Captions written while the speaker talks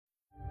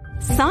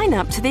Sign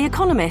up to The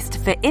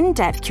Economist for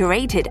in-depth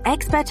curated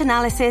expert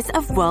analysis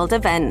of world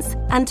events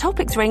and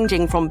topics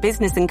ranging from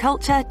business and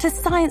culture to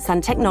science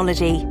and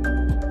technology.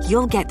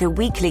 You'll get the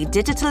weekly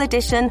digital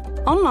edition,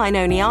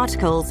 online-only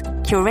articles,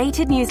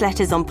 curated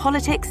newsletters on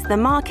politics, the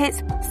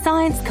markets,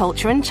 science,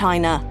 culture and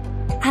China,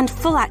 and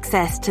full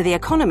access to The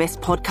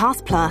Economist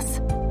Podcast Plus.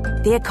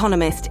 The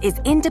Economist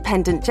is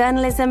independent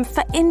journalism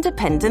for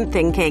independent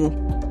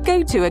thinking.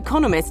 Go to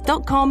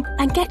economist.com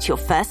and get your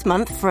first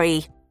month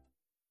free.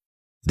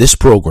 This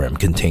program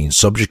contains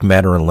subject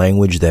matter and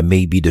language that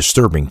may be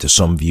disturbing to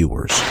some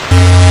viewers.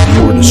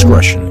 Your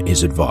discretion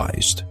is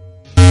advised.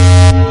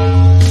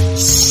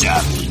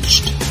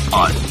 Savaged,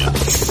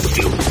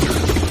 unfiltered.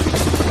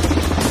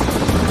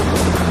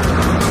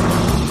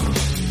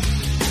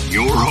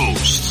 Your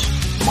host,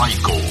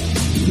 Michael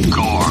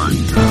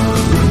Gardner.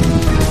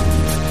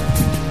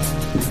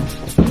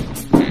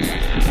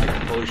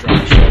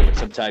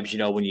 Sometimes,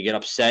 when you get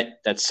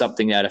upset, that's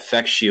something that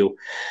affects you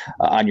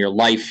on your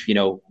life,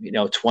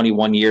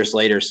 21 years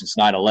later since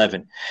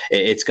 9/11,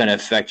 it's going to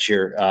affect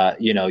your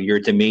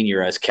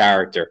demeanor as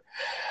character.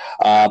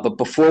 But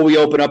before we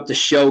open up the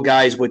show,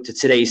 guys, with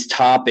today's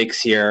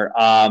topics here,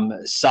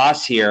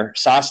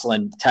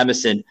 Soslin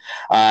Temison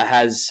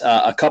has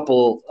a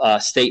couple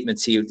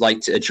statements he would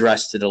like to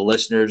address to the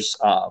listeners,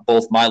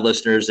 both my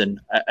listeners and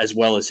as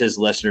well as his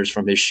listeners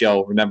from his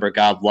show. Remember,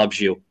 God loves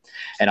you.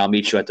 And I'll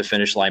meet you at the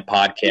Finish Line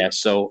podcast.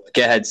 So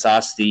go ahead,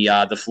 Sas.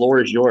 The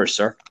floor is yours,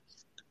 sir.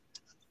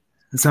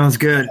 That sounds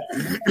good.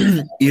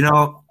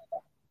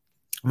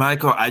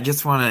 Michael, I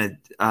just want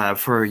to,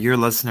 for your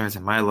listeners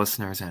and my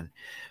listeners and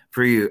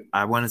for you,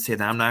 I want to say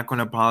that I'm not going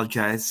to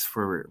apologize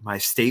for my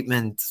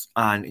statements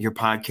on your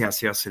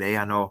podcast yesterday.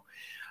 I know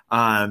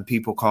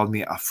people called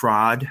me a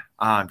fraud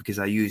because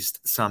I used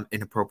some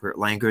inappropriate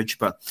language.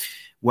 But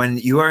when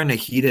you are in a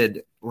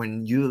heated,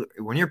 when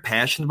you're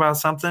passionate about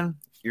something,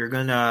 you're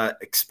going to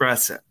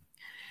express it.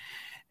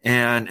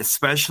 And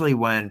especially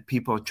when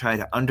people try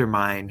to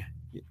undermine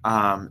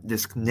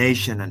this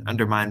nation and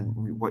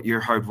undermine what your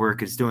hard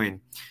work is doing,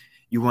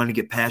 you want to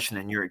get passionate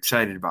and you're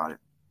excited about it.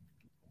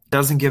 It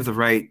doesn't give the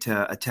right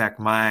to attack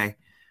my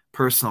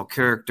personal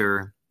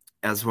character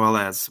as well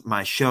as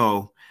my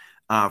show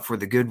for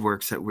the good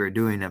works that we're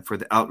doing and for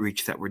the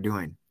outreach that we're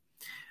doing.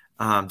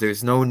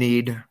 There's no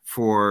need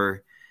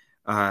for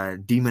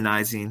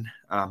demonizing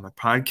my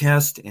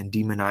podcast and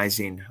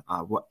demonizing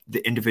what the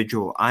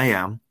individual I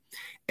am,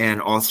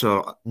 and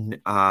also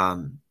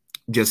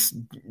just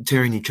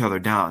tearing each other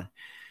down.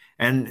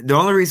 And the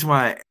only reason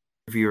why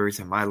viewers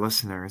and my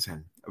listeners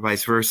and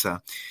vice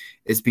versa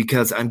is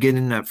because I'm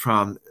getting that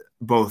from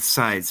both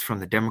sides, from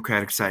the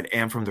Democratic side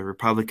and from the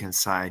Republican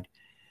side.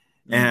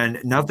 And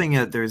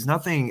there's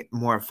nothing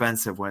more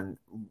offensive when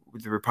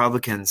the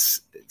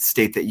Republicans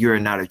state that you are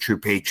not a true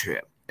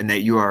patriot and that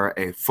you are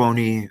a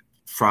phony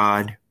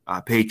fraud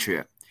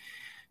patriot.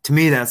 To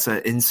me, that's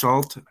an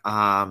insult,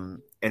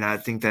 and I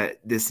think that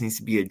this needs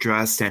to be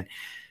addressed. And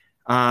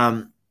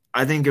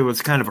I think it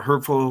was kind of a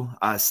hurtful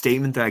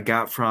statement that I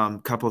got from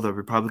a couple of the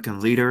Republican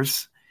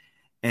leaders,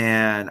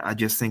 and I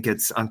just think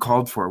it's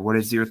uncalled for. What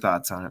is your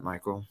thoughts on it,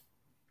 Michael?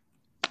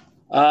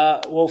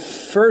 Well,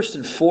 first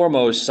and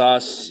foremost,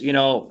 Sas,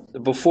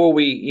 before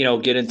we,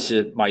 get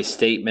into my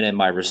statement and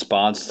my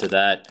response to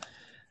that,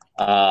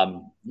 I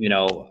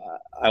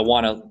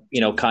want to,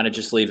 kind of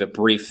just leave it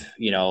brief,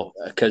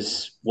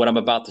 because what I'm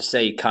about to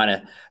say kind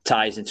of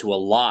ties into a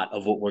lot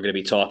of what we're going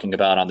to be talking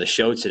about on the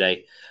show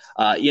today.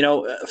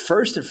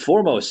 First and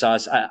foremost,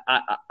 Sas,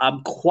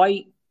 I'm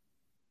quite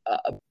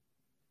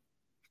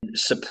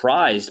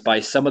surprised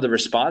by some of the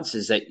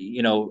responses that,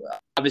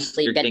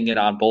 obviously you're getting it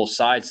on both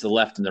sides, the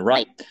left and the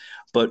right.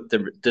 But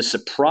the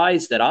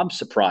surprise that I'm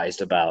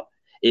surprised about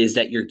is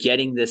that you're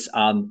getting this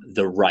on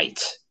the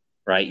right.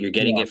 Right, you're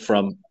getting it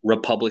from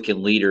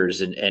Republican leaders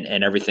and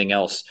everything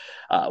else.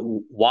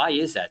 Why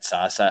is that,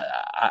 Sas?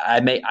 I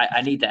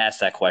need to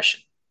ask that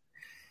question.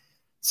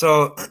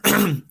 So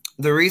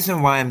the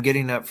reason why I'm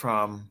getting that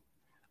from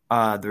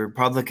the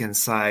Republican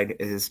side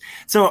is,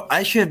 so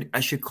I should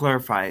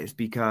clarify, is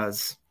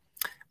because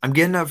I'm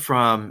getting it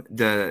from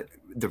the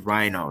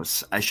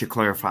rhinos. I should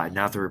clarify,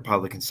 not the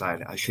Republican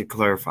side. I should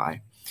clarify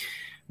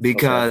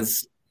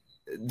because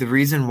the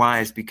reason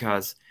why is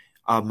because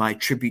my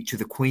tribute to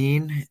the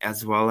Queen,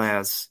 as well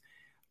as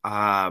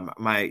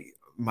my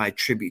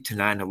tribute to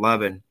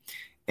 9/11,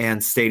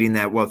 and stating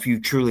that, well, if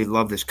you truly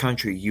love this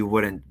country, you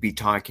wouldn't be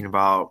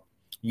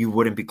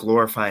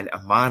glorifying a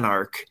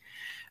monarch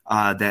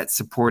that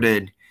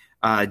supported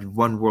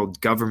one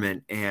world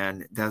government,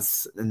 and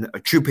that's a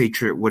true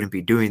patriot wouldn't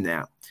be doing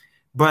that.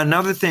 But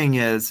another thing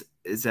is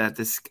that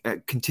this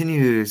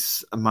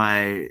continues from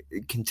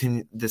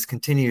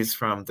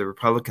the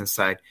Republican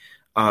side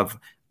of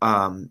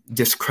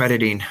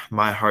discrediting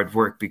my hard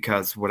work,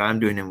 because what I'm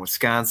doing in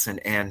Wisconsin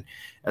and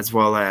as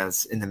well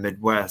as in the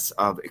Midwest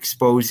of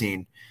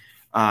exposing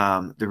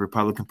the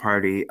Republican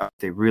Party,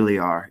 they really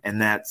are.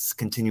 And that's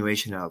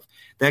continuation of,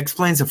 that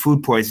explains the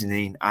food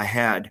poisoning I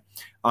had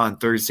on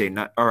Thursday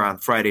night or on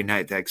Friday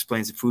night. That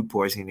explains the food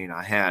poisoning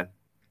I had.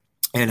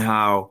 and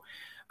how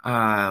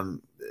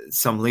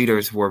some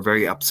leaders were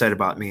very upset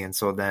about me. And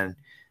so then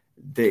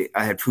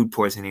I had food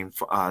poisoning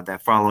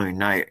that following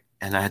night,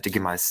 and I had to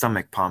get my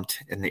stomach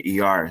pumped in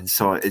the ER. And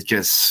so it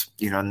just,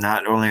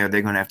 not only are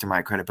they going after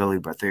my credibility,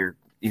 but they're,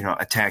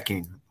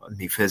 attacking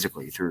me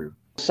physically through.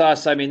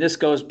 Sauce, I mean, this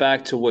goes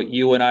back to what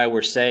you and I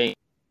were saying.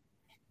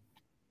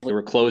 We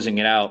were closing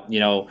it out.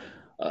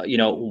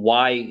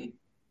 Why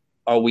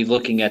are we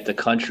looking at the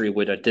country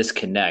with a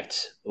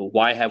disconnect?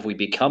 Why have we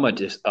become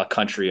a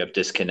country of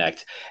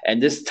disconnect?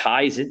 And this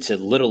ties into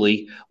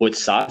literally what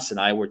Sas and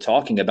I were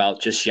talking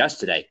about just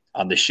yesterday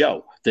on the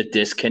show, the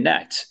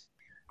disconnect.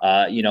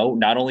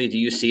 Not only do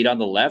you see it on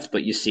the left,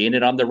 but you're seeing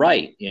it on the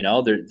right.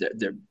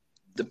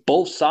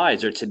 Both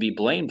sides are to be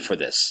blamed for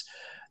this.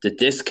 The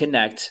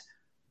disconnect,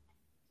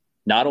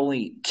 not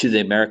only to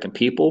the American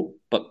people,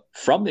 but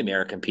from the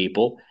American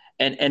people,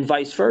 and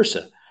vice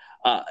versa.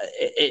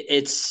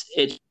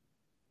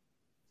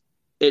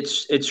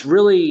 It's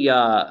really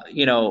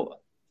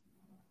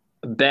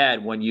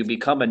bad when you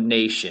become a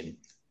nation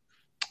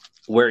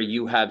where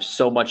you have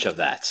so much of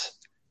that,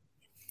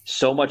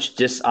 so much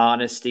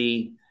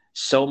dishonesty,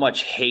 so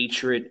much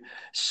hatred,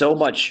 so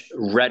much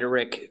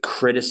rhetoric,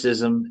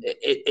 criticism.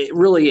 It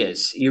really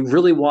is. You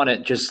really want to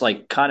just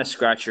kind of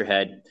scratch your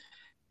head,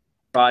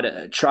 try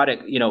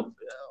to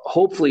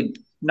hopefully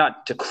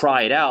not to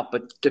cry it out,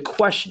 but to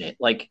question it.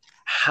 Like,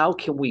 how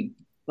can we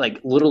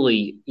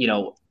literally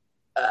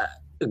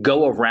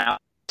go around?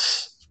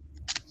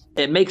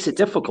 It makes it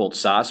difficult,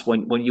 Sas,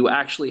 when you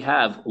actually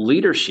have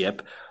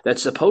leadership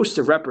that's supposed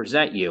to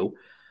represent you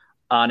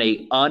on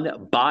a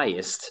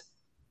unbiased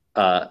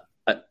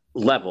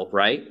level,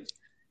 right?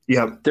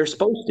 Yeah, they're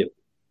supposed to.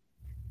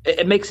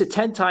 It makes it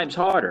 10 times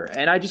harder.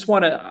 And I just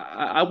want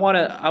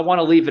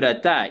to leave it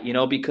at that,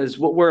 because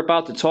what we're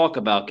about to talk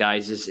about,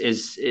 guys,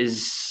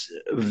 is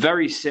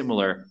very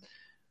similar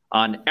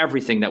on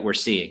everything that we're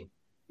seeing.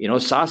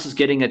 Sas is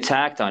getting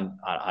attacked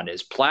on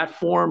his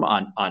platform,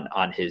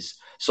 on his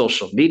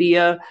social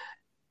media.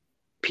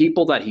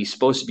 People that he's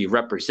supposed to be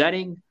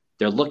representing,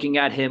 they're looking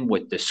at him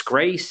with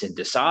disgrace and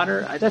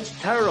dishonor. That's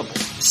terrible.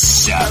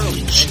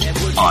 Savage,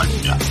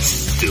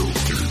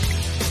 unfiltered.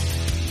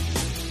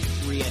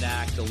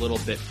 Reenact a little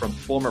bit from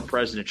former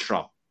President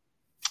Trump.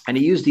 And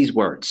he used these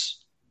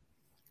words.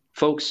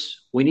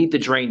 Folks, we need to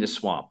drain the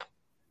swamp.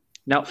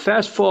 Now,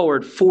 fast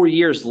forward 4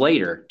 years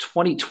later,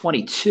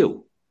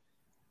 2022.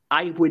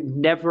 I would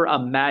never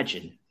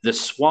imagine the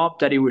swamp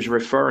that he was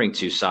referring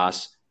to,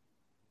 Sas,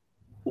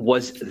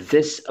 was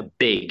this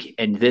big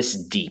and this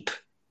deep.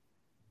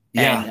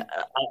 Yeah. And I'm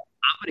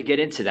going to get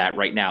into that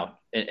right now.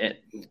 And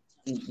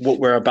what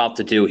we're about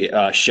to do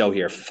show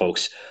here,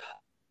 folks.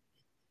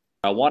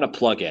 I want to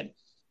plug in.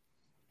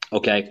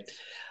 Okay.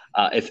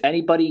 If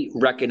anybody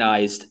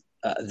recognized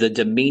the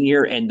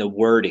demeanor and the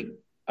wording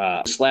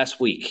this last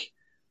week,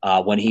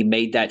 when he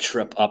made that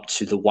trip up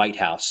to the White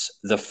House,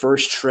 the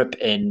first trip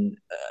in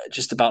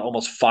just about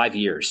almost 5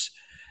 years.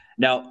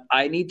 Now,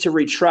 I need to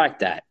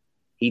retract that.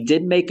 He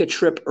did make a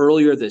trip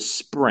earlier this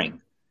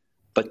spring,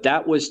 but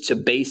that was to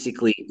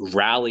basically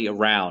rally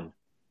around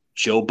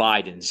Joe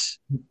Biden's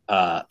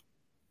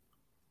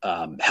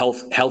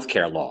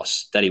healthcare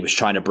laws that he was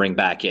trying to bring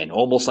back in,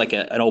 almost like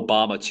an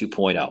Obama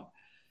 2.0.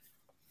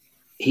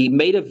 He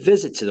made a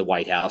visit to the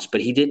White House,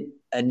 but he didn't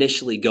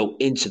initially go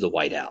into the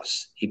White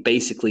House. He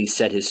basically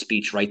said his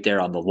speech right there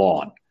on the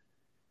lawn,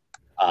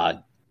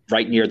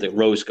 right near the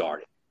Rose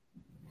Garden.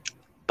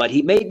 But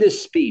he made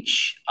this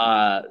speech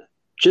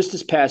just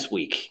this past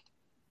week,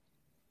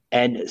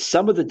 and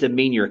some of the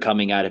demeanor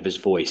coming out of his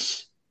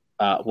voice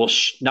will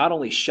not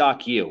only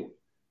shock you,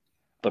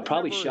 but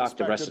probably shock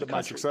the rest of the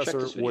country. My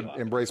successor would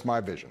embrace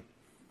my vision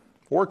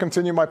or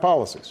continue my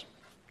policies.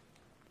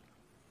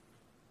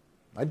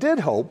 I did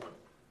hope,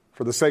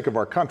 for the sake of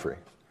our country,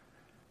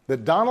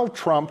 that Donald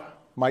Trump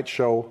might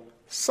show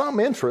some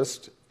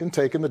interest in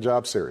taking the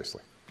job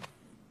seriously,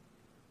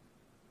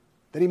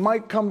 that he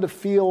might come to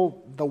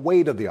feel the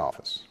weight of the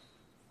office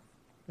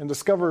and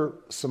discover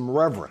some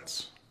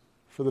reverence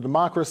for the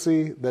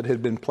democracy that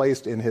had been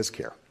placed in his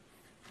care.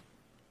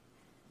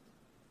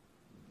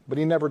 But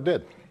he never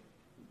did.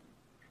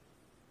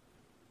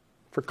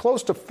 For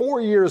close to 4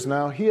 years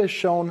now, he has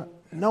shown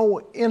no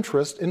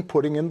interest in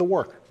putting in the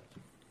work,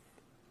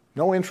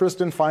 no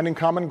interest in finding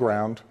common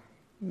ground,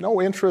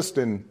 no interest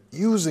in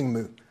using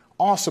the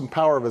awesome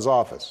power of his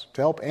office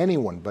to help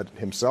anyone but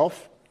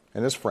himself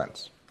and his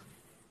friends.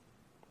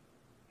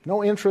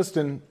 No interest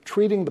in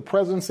treating the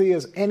presidency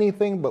as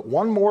anything but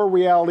one more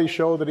reality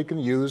show that he can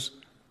use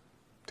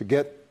to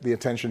get the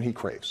attention he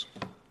craves.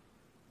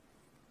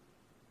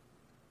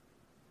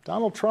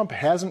 Donald Trump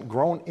hasn't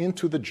grown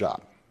into the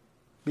job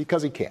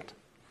because he can't.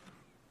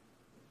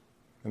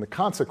 And the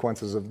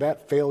consequences of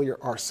that failure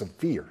are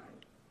severe.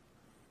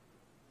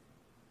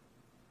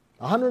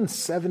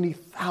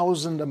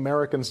 170,000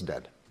 Americans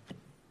dead.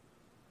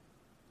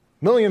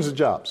 Millions of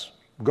jobs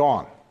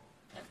gone,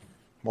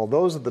 while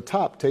those at the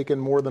top take in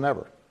more than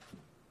ever.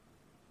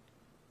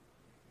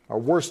 Our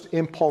worst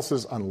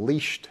impulses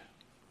unleashed,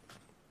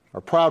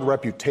 our proud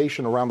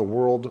reputation around the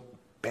world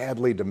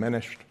badly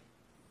diminished,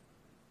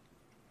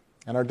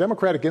 and our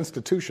democratic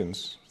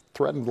institutions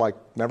threatened like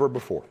never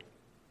before.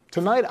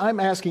 Tonight, I'm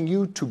asking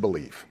you to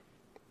believe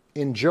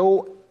in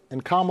Joe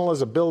and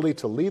Kamala's ability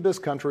to lead this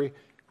country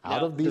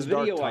out of these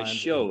dark times. The video I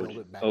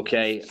showed,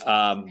 okay,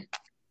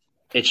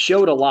 it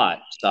showed a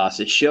lot, Sauce.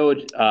 It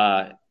showed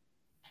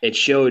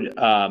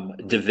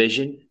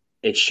division,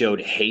 it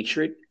showed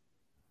hatred,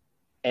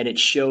 and it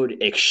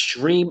showed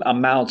extreme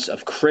amounts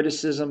of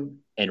criticism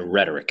and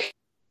rhetoric.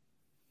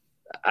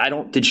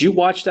 Did you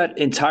watch that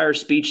entire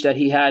speech that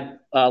he had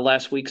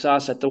last week,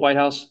 Sauce, at the White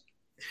House?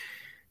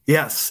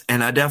 Yes,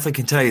 and I definitely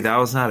can tell you that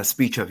was not a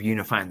speech of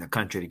unifying the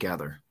country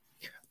together.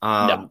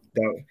 No.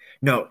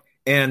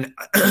 And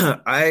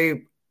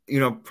President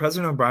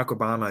Barack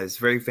Obama is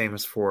very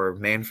famous for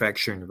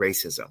manufacturing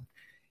racism.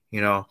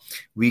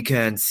 We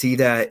can see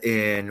that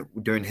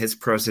during his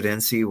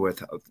presidency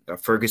with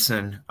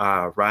Ferguson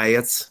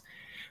riots,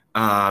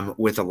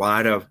 with a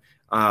lot of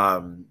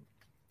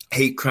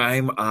hate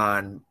crime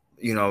on,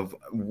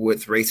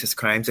 with racist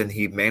crimes, and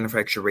he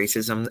manufactured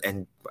racism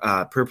and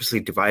purposely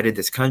divided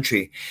this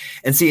country.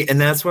 And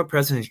that's what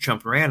President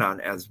Trump ran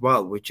on as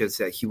well, which is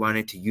that he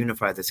wanted to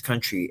unify this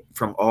country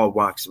from all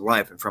walks of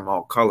life and from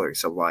all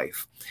colors of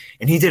life.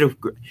 And he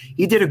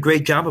did a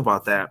great job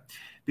about that,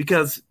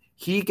 because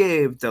he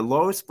gave the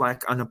lowest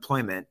black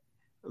unemployment,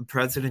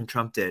 President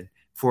Trump did,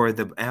 for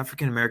the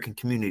African American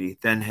community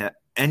than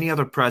any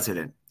other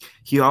president.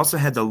 He also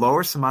had the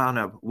lowest amount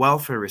of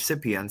welfare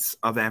recipients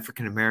of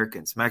African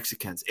Americans,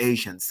 Mexicans,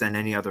 Asians than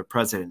any other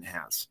president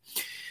has.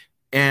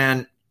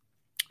 And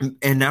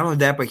not only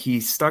that, but he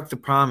stuck the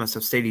promise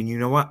of stating, you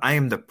know what, I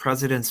am the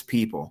president's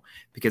people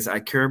because I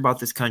care about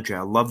this country.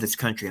 I love this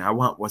country and I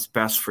want what's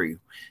best for you.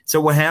 So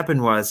what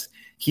happened was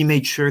he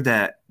made sure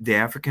that the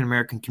African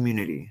American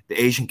community,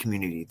 the Asian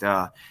community,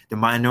 the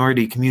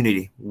minority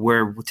community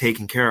were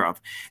taken care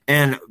of.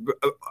 And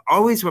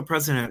always what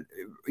President,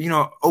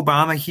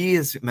 Obama, he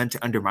is meant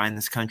to undermine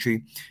this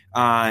country.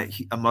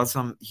 He's a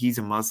Muslim.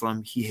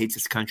 He hates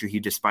his country. He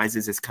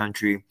despises his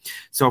country.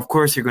 So, of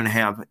course, you're going to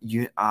have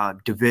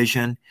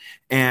division.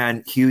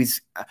 And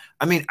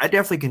I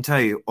definitely can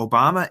tell you,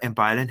 Obama and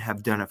Biden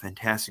have done a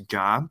fantastic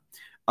job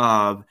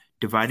of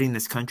dividing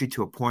this country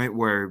to a point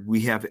where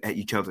we have at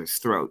each other's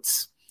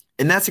throats.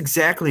 And that's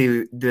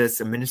exactly,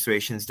 this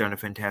administration has done a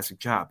fantastic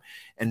job.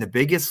 And the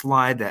biggest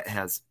lie that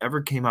has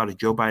ever came out of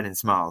Joe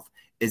Biden's mouth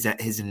is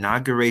at his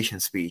inauguration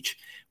speech,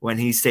 when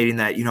he's stating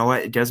that, you know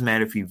what, it doesn't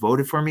matter if you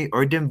voted for me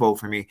or didn't vote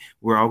for me,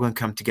 we're all going to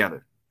come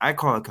together. I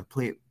call it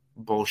complete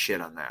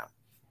bullshit on that.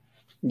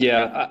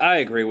 Yeah, I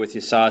agree with you,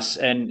 Sauce.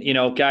 And,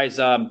 guys,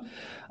 I'm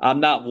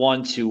not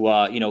one to,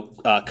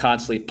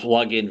 constantly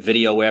plug in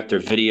video after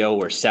video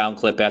or sound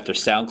clip after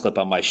sound clip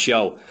on my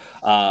show.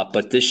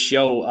 But this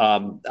show,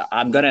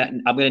 I'm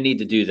gonna need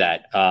to do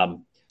that,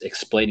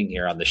 explaining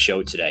here on the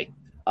show today,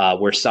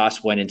 where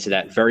Sauce went into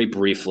that very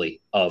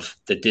briefly of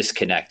the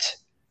disconnect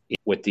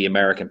with the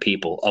American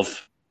people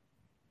of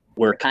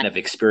we're kind of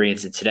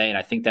experiencing today. And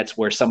I think that's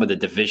where some of the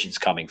division's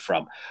coming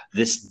from.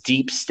 This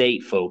deep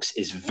state, folks,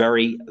 is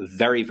very,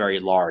 very, very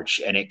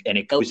large, and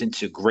it goes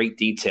into great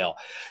detail.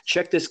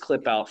 Check this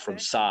clip out from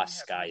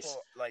Sauce, guys.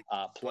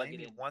 Plug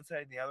it in one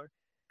side and the other.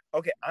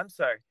 Okay, I'm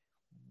sorry.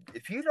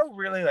 If you don't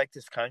really like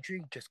this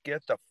country, just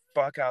get the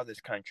fuck out of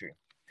this country.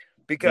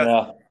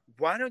 Because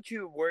why don't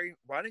you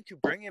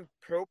bring in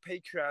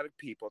pro-patriotic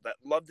people that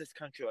love this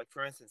country? Like,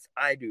 for instance,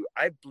 I do.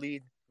 I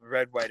bleed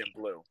red, white, and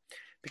blue.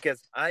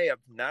 Because I have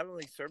not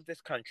only served this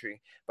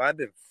country, but I've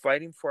been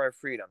fighting for our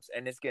freedoms,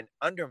 and it's getting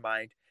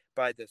undermined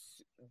by the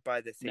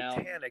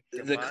satanic.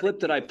 Now, the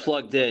clip that I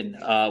plugged in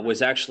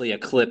was actually a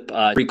clip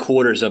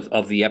 3/4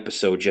 of the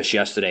episode just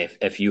yesterday.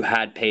 If you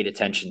had paid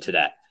attention to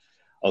that,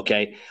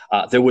 okay.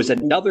 There was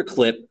another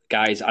clip,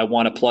 guys. I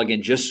want to plug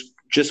in just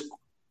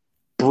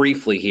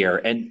briefly here,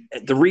 and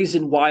the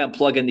reason why I'm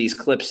plugging these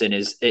clips in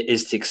is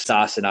to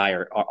Sauce and I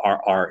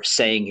are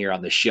saying here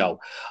on the show,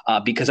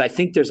 because I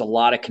think there's a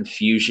lot of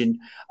confusion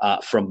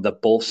from the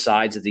both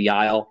sides of the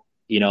aisle,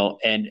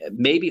 and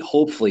maybe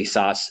hopefully,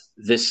 Sauce,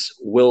 this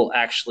will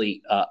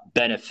actually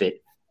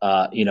benefit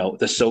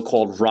the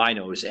so-called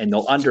rhinos, and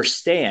they'll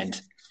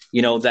understand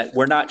that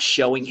we're not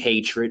showing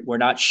hatred. We're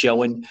not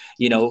showing,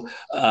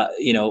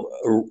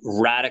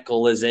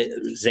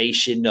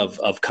 radicalization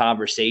of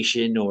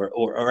conversation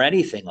or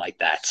anything like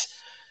that.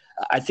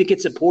 I think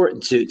it's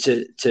important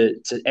to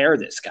air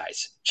this,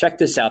 guys. Check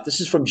this out. This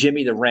is from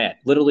Jimmy the Rant,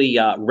 literally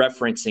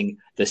referencing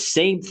the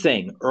same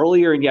thing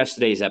earlier in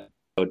yesterday's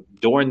episode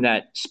during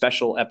that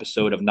special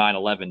episode of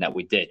 9/11 that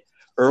we did.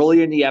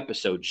 Earlier in the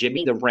episode,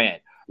 Jimmy the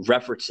Rant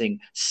referencing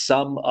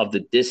some of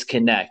the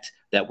disconnect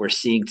that we're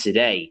seeing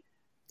today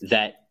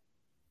that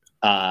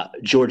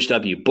George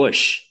W.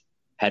 Bush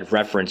had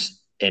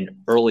referenced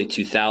in early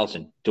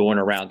 2000, during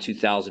around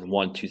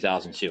 2001,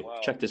 2002. Well,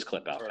 check this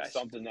clip out, guys.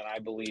 Something that I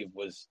believe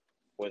was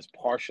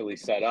partially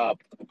set up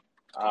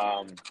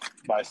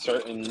by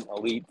certain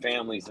elite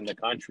families in the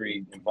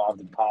country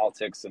involved in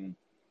politics and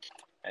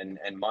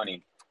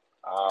money.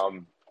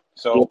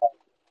 So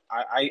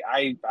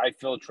I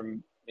feel a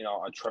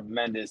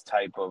tremendous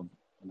type of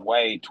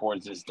way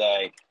towards this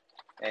day,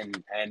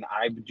 and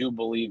I do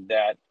believe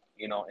that,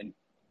 and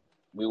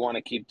we want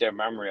to keep their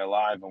memory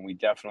alive, and we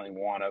definitely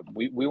want to.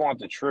 We want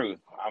the truth.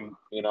 I'm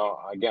a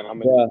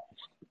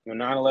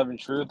 9/11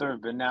 truther.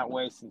 I've been that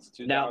way since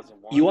 2001. Now,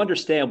 you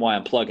understand why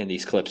I'm plugging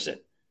these clips in,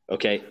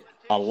 okay?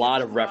 A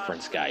lot of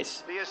reference,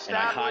 guys. The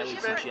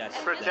establishment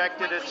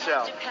protected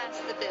itself,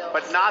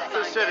 but not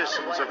the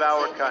citizens of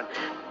our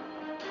country.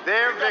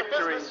 Their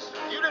victories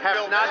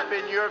have not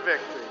been your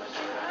victories.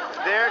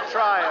 Their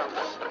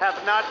triumphs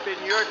have not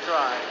been your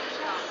triumphs.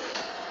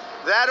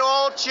 That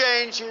all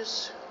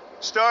changes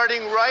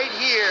starting right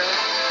here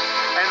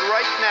and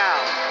right now.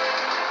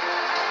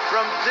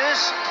 From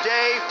this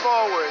day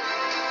forward,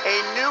 a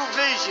new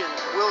vision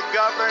will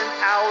govern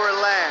our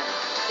land.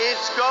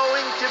 It's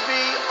going to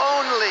be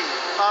only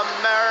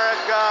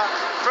America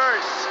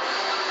first,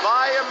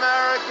 by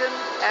American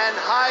and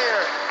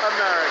hire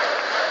American.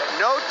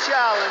 No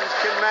challenge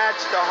can match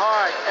the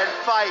heart and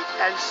fight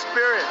and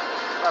spirit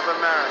of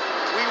America.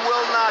 We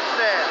will not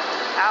fail.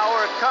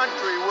 Our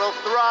country will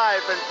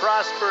thrive and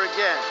prosper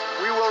again.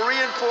 We will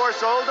reinforce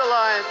old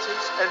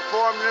alliances and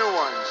form new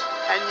ones,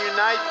 and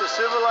unite the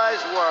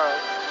civilized world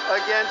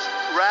against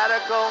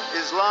radical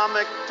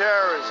Islamic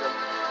terrorism,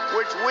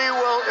 which we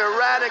will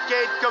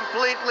eradicate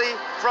completely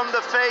from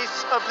the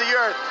face of the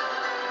earth.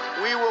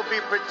 We will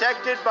be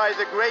protected by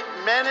the great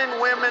men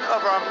and women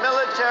of our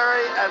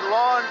military and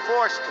law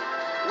enforcement.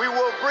 We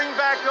will bring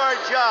back our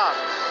jobs.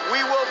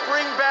 We will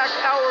bring back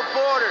our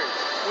borders.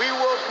 We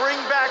will bring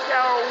back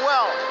our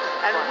wealth.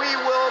 And we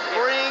will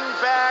bring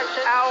back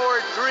our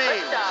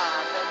dreams.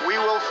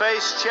 We will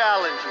face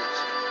challenges.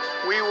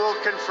 We will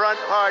confront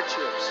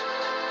hardships.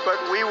 But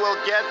we will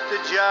get the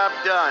job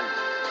done.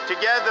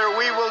 Together,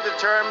 we will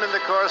determine the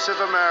course of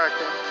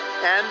America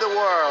and the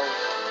world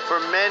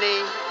for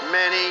many,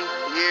 many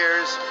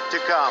years to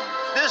come.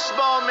 This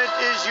moment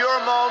is your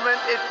moment.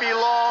 It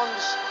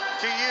belongs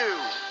to you.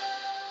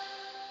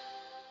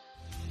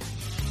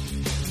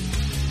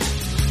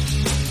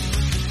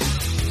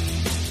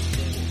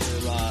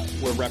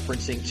 We're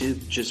referencing to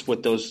just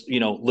with those,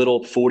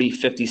 little 40,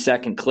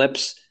 50-second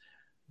clips.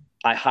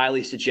 I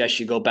highly suggest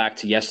you go back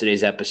to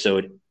yesterday's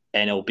episode,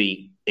 and it'll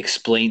be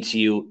explained to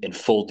you in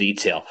full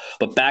detail.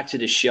 But back to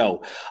the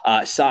show,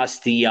 Sauce,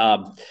 the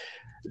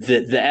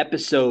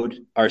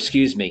episode, or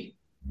excuse me,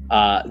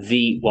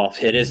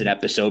 it is an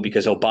episode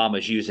because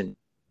Obama's using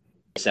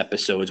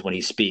episodes when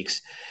he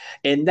speaks.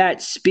 In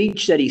that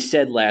speech that he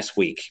said last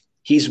week,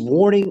 he's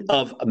warning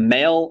of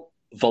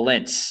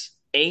malevolence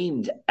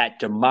aimed at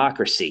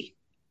democracy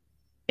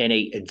in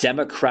a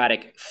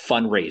Democratic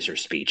fundraiser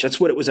speech. That's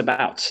what it was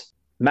about.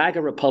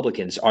 MAGA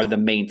Republicans are the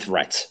main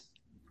threat.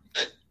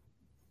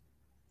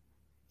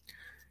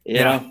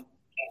 Yeah.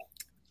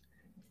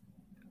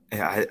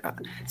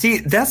 See,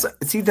 that's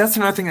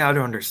another thing I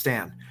don't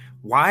understand.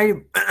 Why,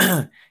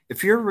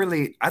 if you're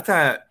really,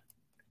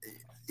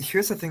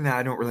 here's the thing that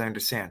I don't really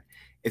understand.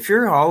 If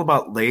you're all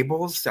about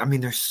labels, I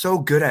mean, they're so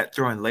good at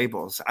throwing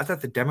labels. I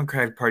thought the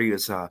Democratic Party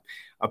is a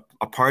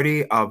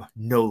party of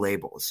no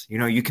labels.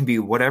 You can be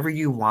whatever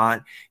you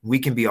want. We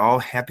can be all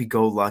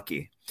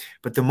happy-go-lucky.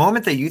 But the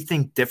moment that you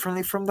think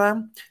differently from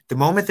them, the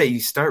moment that you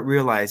start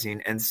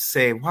realizing and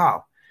say,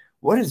 wow,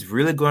 what is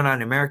really going on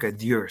in America?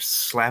 You're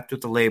slapped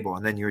with the label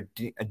and then you're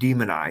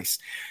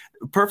demonized.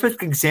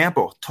 Perfect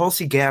example,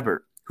 Tulsi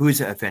Gabbard, who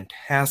is a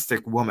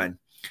fantastic woman.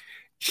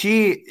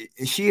 She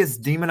is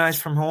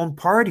demonized from her own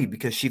party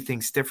because she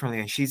thinks differently.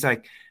 And she's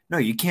like, no,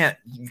 you can't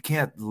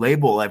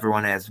label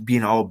everyone as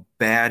being all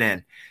bad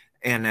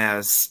and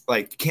as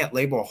like, you can't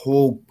label a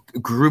whole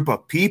group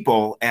of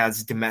people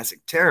as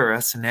domestic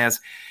terrorists and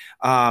as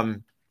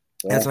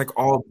like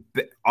all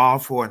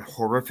awful and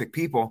horrific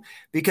people,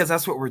 because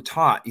that's what we're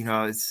taught.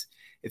 It's,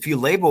 if you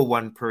label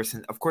one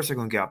person, of course they're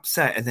going to get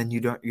upset, and then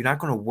you're not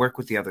going to work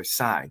with the other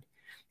side.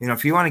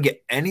 If you want to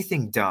get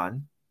anything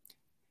done,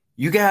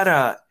 you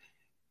gotta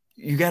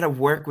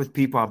work with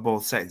people on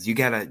both sides. You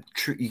gotta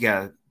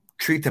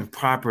treat them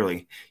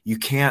properly. You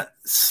can't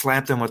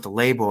slap them with the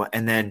label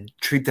and then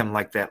treat them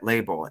like that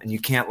label, and you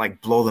can't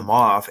like blow them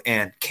off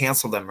and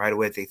cancel them right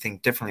away if they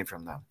think differently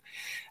from them.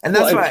 And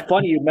that's why. It's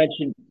funny you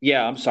mentioned.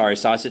 Yeah, I'm sorry,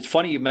 Sauce. It's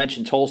funny you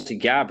mentioned Tulsi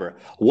Gabbard.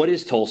 What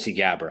is Tulsi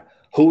Gabbard?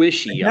 Who is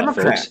she,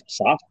 folks?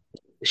 Sauce?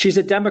 She's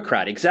a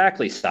Democrat,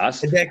 exactly,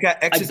 Sauce. That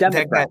got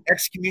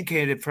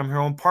excommunicated from her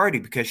own party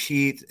because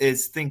she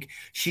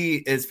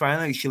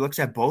looks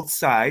at both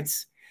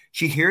sides.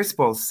 She hears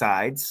both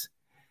sides.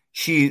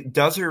 She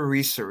does her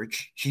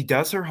research. She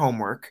does her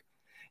homework.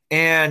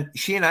 And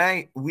she and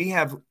I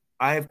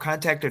have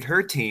contacted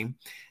her team,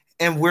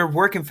 and we're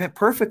working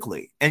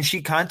perfectly. And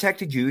she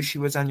contacted you. She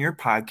was on your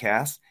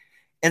podcast.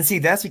 And see,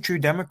 that's a true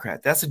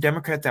Democrat. That's a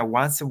Democrat that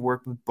wants to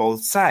work with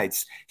both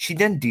sides. She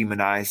didn't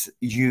demonize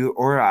you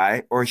or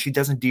I, or she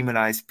doesn't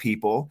demonize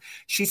people.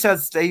 She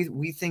says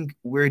we think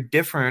we're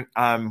different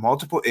on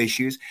multiple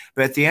issues,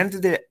 but at the end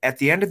of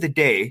the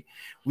day,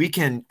 we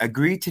can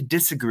agree to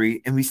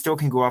disagree, and we still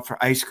can go out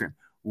for ice cream.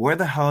 Where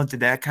the hell did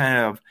that kind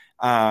of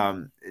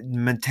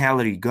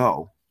mentality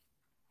go?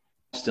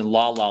 In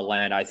La La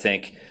Land, I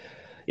think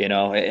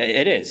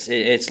It is.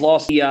 It's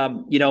lost.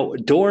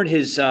 During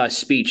his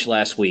speech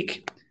last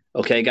week,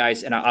 okay,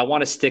 guys, and I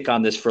want to stick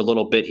on this for a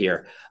little bit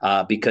here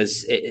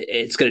because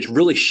it's going to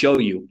really show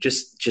you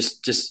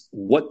just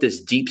what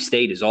this deep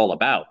state is all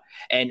about.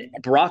 And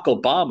Barack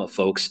Obama,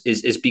 folks,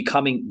 is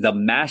becoming the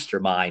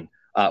mastermind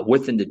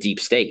within the deep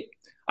state.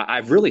 I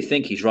really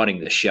think he's running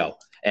the show,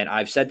 and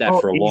I've said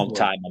that for a long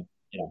time.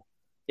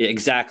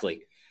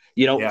 Exactly.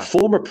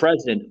 Former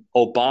President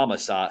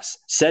Obama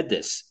said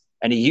this.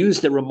 And he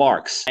used the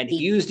remarks and he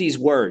used these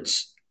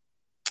words,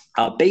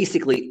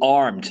 basically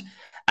armed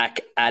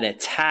at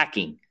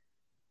attacking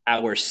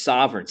our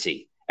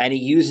sovereignty. And he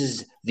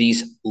uses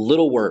these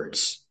little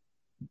words.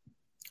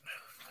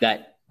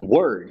 That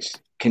words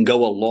can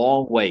go a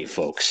long way,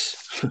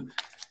 folks.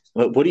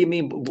 What do you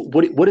mean?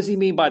 What does he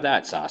mean by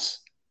that, Sas?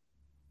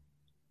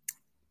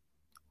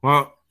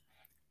 Well,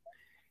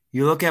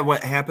 you look at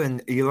what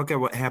happened. You look at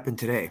what happened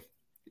today.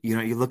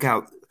 You look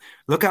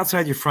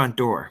outside your front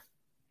door.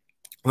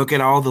 Look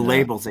at all the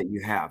labels that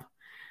you have.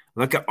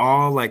 Look at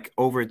all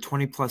over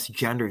 20 plus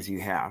genders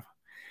you have.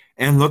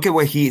 And look at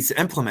what he's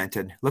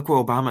implemented. Look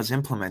what Obama's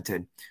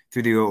implemented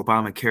through the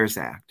Obama Cares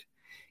Act,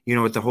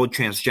 with the whole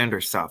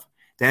transgender stuff.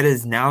 That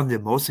is now the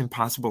most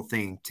impossible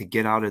thing to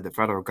get out of the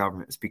federal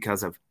government is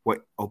because of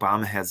what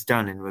Obama has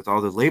done and with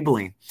all the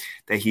labeling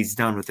that he's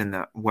done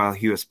while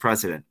he was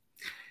president.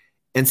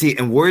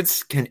 And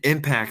words can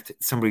impact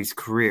somebody's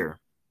career.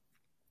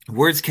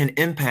 Words can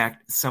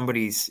impact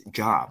somebody's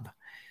job.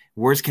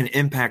 Words can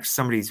impact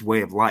somebody's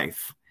way of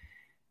life.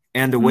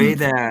 And the way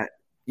that,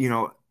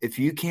 if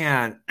you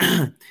can,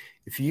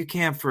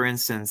 for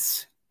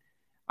instance,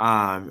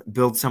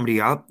 build somebody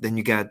up, then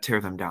you got to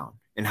tear them down.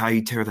 And how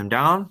you tear them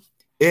down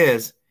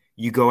is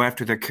you go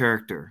after their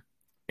character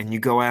and you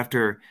go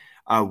after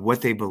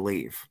what they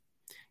believe.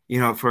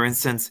 For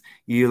instance,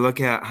 you look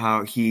at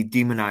how he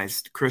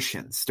demonized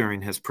Christians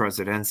during his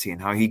presidency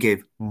and how he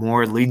gave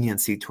more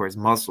leniency towards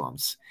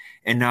Muslims.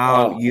 And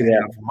now you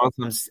have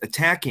Muslims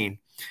attacking.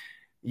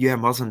 You have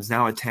Muslims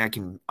now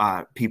attacking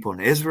people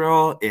in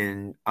Israel,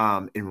 in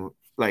the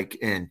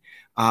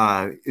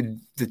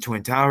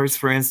Twin Towers,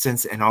 for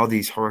instance, and all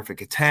these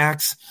horrific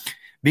attacks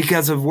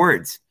because of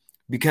words.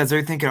 Because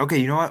they're thinking, okay,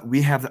 you know what?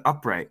 We have the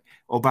upright.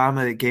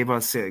 Obama gave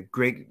us a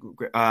great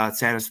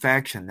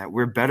satisfaction that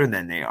we're better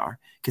than they are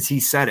because he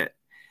said it.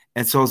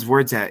 And so those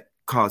words that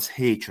cause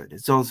hatred.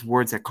 It's those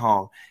words that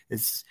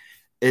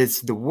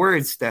it's the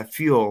words that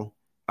fuel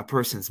a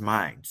person's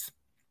minds.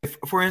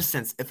 For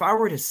instance, if I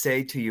were to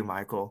say to you,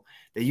 Michael,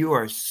 that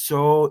you're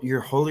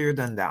holier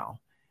than thou,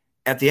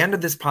 at the end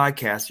of this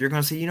podcast, you're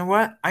going to say, you know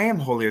what? I am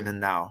holier than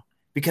thou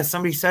because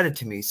somebody said it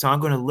to me. So I'm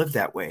going to live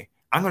that way.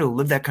 I'm going to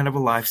live that kind of a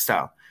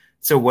lifestyle.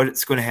 So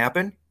what's going to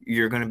happen?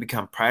 You're going to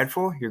become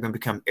prideful. You're going to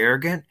become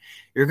arrogant.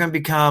 You're going to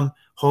become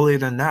holier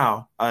than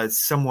thou,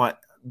 somewhat.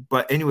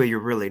 But anyway, you're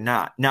really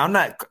not. Now,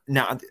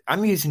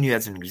 I'm using you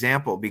as an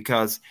example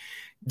because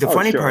the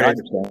funny part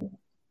is,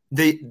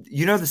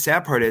 the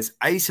sad part is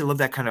I used to live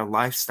that kind of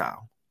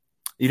lifestyle.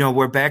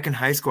 Where back in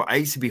high school, I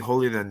used to be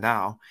holier than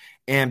thou.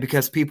 And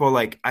because people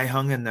I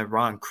hung in the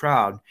wrong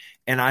crowd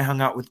and I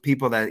hung out with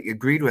people that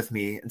agreed with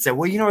me and said,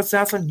 well, what,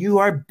 Saslin, you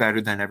are better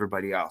than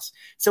everybody else.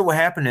 So what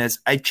happened is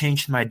I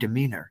changed my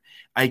demeanor.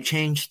 I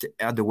changed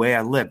the way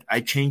I lived. I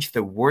changed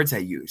the words I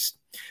used.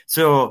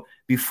 So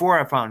before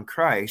I found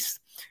Christ,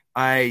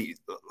 I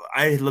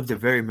lived a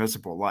very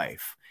miserable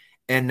life.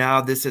 And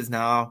now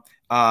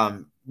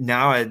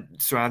now I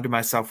surrounded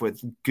myself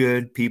with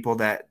good people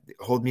that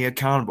hold me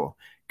accountable,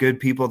 good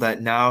people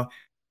that now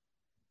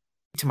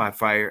to my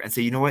fire and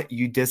say, you know what,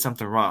 you did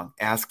something wrong,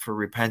 ask for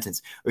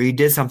repentance, or you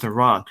did something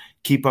wrong,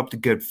 keep up the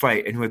good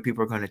fight. Anyway,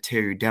 people are going to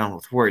tear you down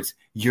with words.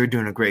 You're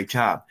doing a great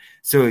job.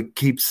 So it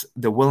keeps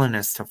the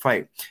willingness to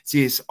fight.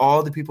 See, it's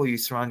all the people you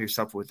surround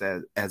yourself with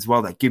as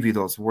well that give you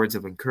those words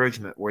of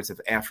encouragement, words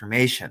of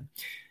affirmation.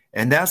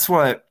 And that's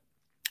what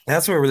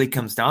it really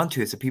comes down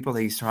to, is the people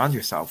that you surround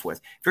yourself with.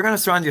 If you're going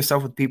to surround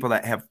yourself with people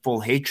that have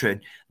full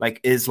hatred, like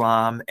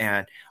Islam,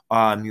 and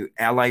you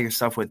ally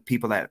yourself with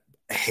people that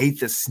hate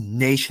this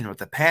nation with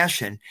a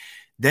passion,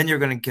 then you're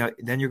going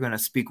to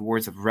speak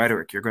words of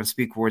rhetoric. You're going to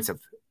speak words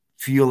of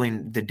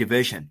fueling the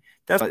division.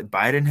 That's what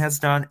Biden has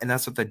done, and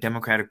that's what the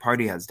Democratic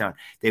Party has done.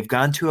 They've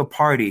gone to a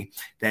party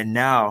that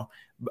now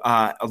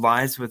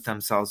allies with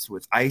themselves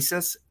with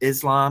ISIS,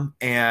 Islam,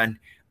 and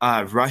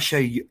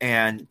Russia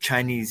and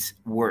Chinese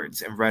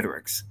words and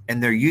rhetorics,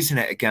 and they're using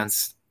it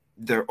against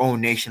their own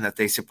nation that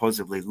they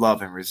supposedly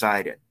love and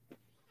reside in.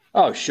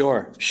 Oh,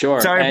 sure.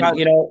 Sorry and,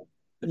 about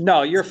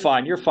no, you're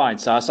fine,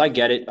 Sas. I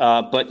get it.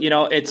 But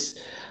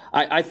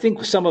I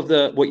think some of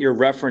what you're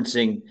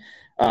referencing,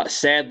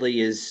 sadly,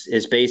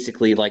 is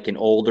basically like an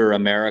older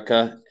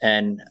America,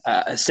 and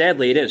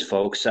sadly it is,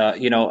 folks.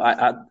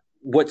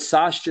 What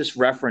Sas just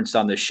referenced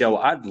on the show,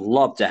 I'd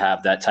love to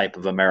have that type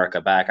of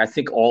America back. I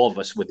think all of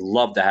us would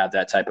love to have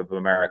that type of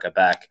America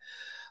back.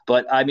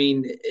 But I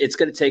mean, it's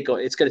going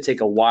to take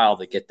a while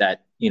to get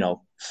that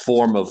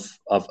form of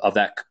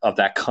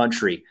that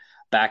country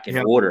back in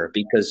order,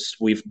 because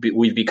we've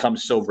become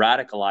so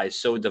radicalized,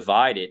 so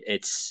divided.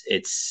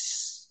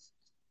 It's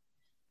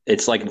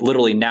It's like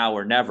literally now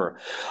or never.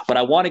 But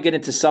I want to get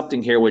into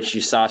something here, which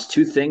you saw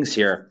two things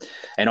here.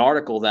 An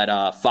article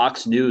that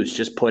Fox News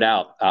just put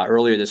out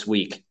earlier this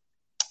week,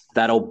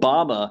 that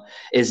Obama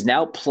is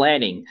now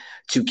planning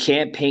to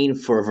campaign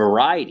for a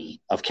variety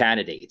of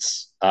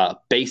candidates,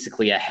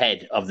 basically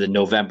ahead of the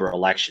November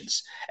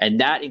elections.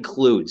 And that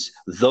includes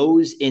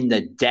those in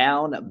the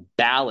down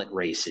ballot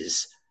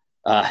races,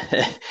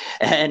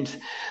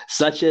 and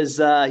such as,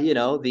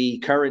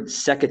 the current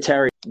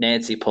Secretary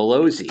Nancy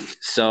Pelosi.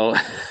 So,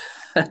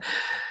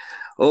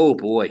 oh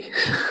boy.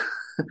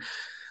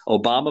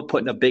 Obama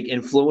putting a big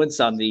influence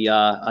on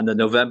the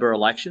November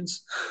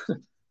elections.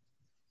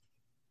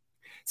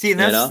 See, and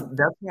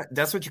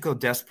that's what you call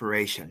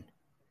desperation.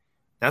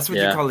 That's what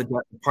you call a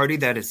party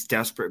that is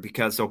desperate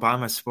because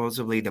Obama is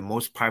supposedly the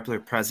most popular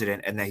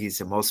president and that he's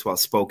the most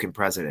well-spoken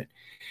president.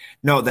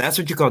 No, that's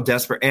what you call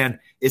desperate. And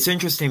it's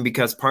interesting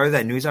because part of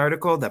that news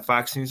article, that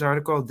Fox News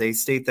article, they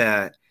state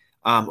that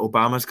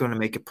Obama's going to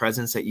make a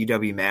presence at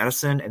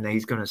UW-Madison and that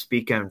he's going to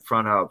speak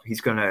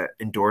he's going to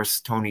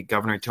endorse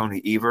Governor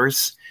Tony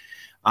Evers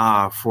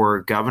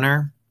for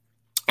governor.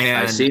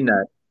 And I've seen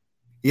that.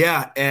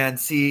 Yeah, and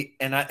see,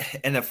 and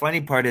the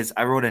funny part is,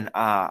 I wrote an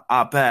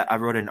op-ed. I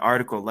wrote an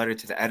article, letter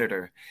to the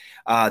editor,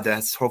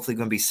 that's hopefully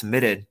going to be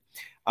submitted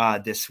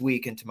this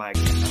week into my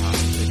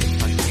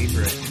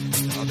paper.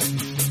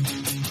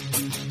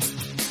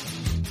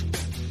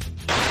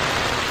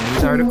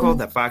 News article,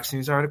 that Fox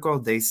News article,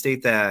 they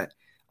state that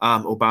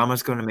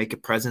Obama's going to make a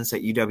presence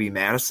at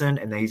UW-Madison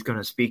and that he's going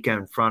to speak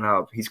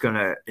he's going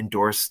to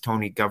endorse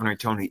Governor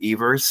Tony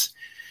Evers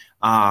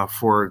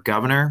for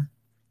governor.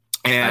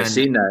 And I've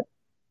seen that.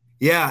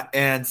 Yeah,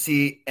 and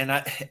see,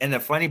 and the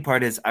funny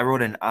part is, I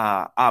wrote an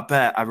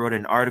op-ed. I wrote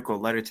an article,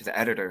 letter to the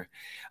editor,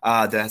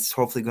 that's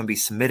hopefully going to be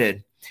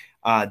submitted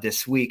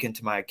this week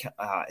into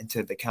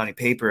the county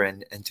paper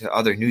and to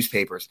other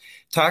newspapers,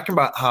 talking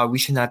about how we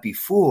should not be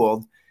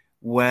fooled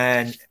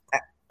when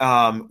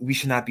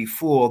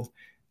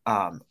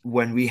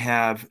we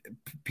have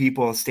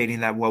people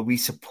stating that, well, we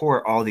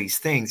support all these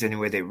things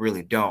anyway. They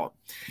really don't.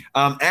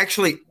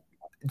 Actually,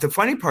 the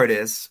funny part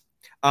is,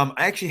 I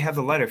actually have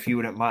the letter if you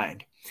wouldn't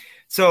mind.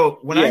 So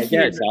when I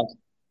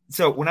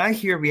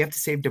hear we have to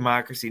save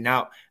democracy,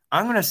 now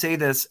I'm going to say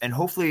this, and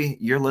hopefully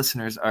your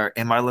listeners are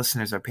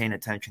paying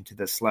attention to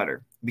this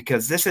letter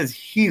because this is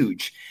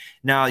huge.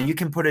 Now you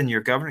can put in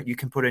your governor, you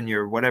can put in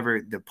your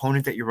whatever the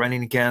opponent that you're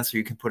running against, or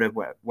you can put in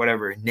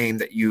whatever name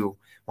that you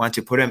want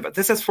to put in. But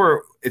this is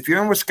for if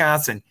you're in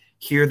Wisconsin,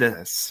 hear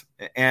this,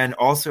 and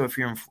also if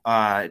you're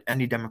in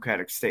any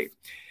Democratic state.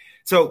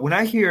 So when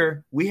I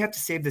hear we have to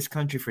save this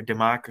country for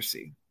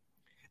democracy,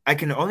 I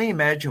can only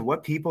imagine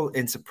what people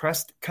in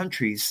suppressed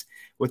countries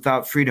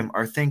without freedom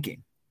are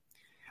thinking.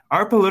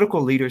 Our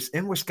political leaders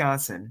in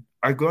Wisconsin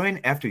are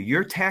going after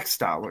your tax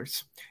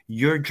dollars,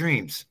 your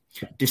dreams,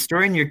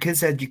 destroying your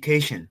kids'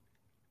 education,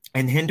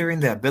 and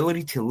hindering the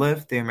ability to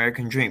live the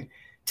American dream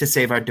to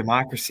save our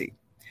democracy.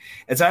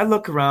 As I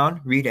look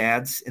around, read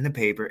ads in the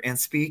paper, and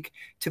speak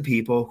to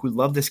people who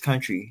love this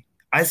country,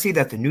 I see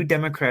that the new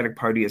Democratic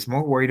Party is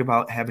more worried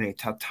about having a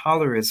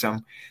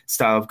totalitarianism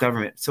style of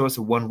government, so it's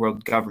a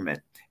one-world government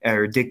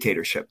or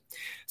dictatorship.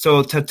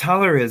 So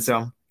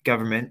totalitarianism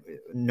government,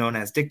 known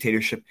as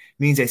dictatorship,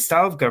 means a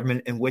style of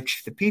government in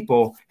which the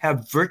people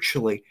have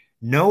virtually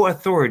no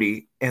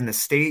authority and the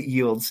state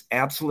yields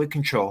absolute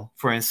control,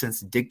 for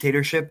instance,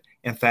 dictatorship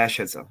and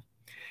fascism.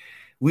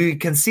 We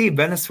can see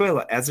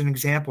Venezuela as an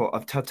example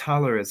of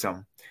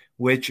totalitarianism,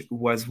 which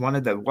was one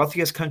of the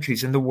wealthiest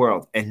countries in the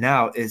world and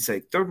now is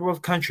a third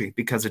world country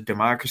because of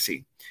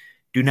democracy.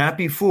 Do not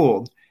be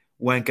fooled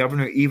when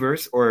Governor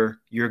Evers, or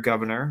your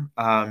governor,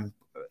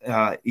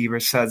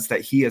 Evers, says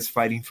that he is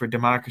fighting for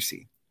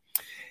democracy.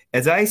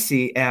 As I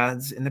see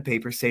ads in the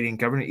paper stating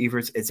Governor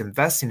Evers is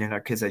investing in our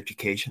kids'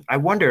 education, I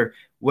wonder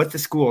what the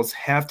schools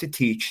have to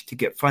teach to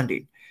get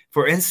funding.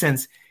 For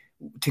instance,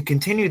 to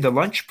continue the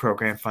lunch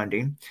program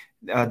funding,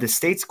 the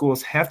state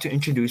schools have to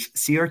introduce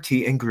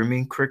CRT and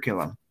grooming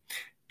curriculum.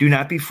 Do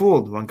not be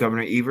fooled when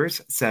Governor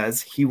Evers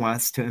says he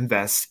wants to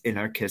invest in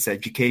our kids'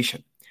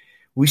 education.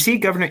 We see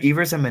Governor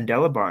Evers and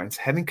Mandela Barnes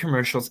having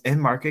commercials in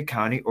Market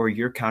County or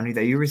your county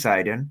that you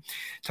reside in,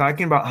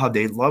 talking about how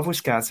they love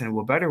Wisconsin and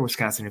will better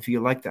Wisconsin if you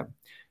like them.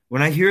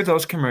 When I hear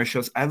those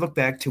commercials, I look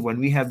back to when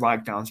we had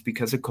lockdowns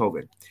because of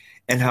COVID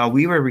and how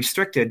we were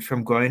restricted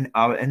from going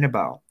out and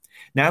about.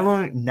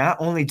 Not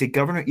only did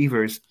Governor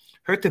Evers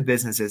hurt the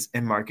businesses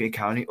in Market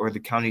County or the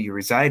county you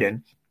reside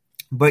in,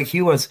 but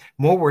he was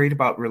more worried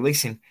about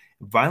releasing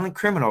violent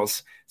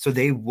criminals so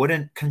they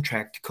wouldn't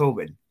contract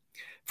COVID.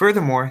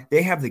 Furthermore,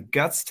 they have the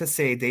guts to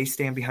say they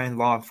stand behind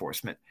law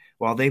enforcement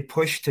while they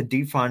push to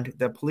defund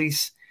the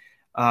police.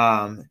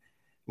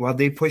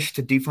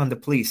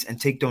 And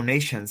take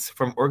donations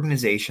from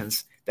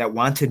organizations that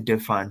want to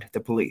defund the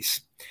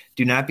police.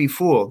 Do not be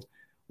fooled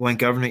when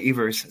Governor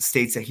Evers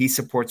states that he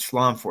supports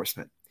law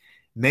enforcement.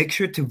 Make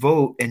sure to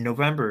vote in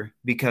November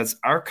because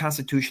our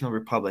constitutional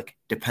republic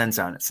depends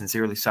on it.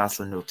 Sincerely,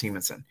 Sasla Noel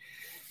Timonson.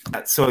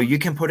 So you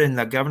can put in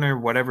the governor,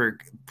 whatever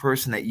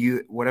person that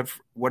you,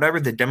 whatever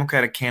the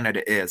Democratic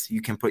candidate is,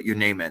 you can put your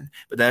name in.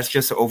 But that's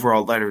just an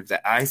overall letter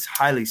that I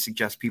highly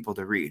suggest people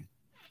to read.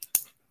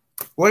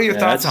 What are your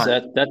thoughts on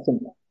it?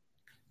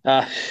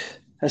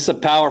 That's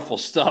some powerful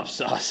stuff,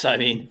 Sauce. I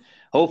mean,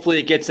 hopefully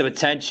it gets some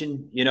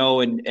attention,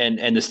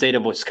 and the state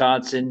of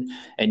Wisconsin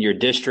and your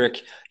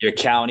district, your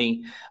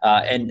county,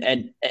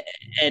 and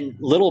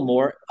little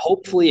more.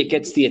 Hopefully it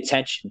gets the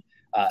attention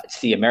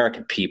to the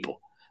American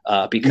people.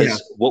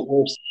 Because what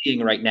we're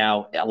seeing right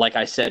now, like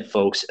I said,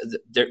 folks,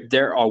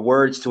 there are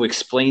words to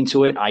explain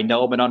to it. I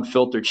know I'm an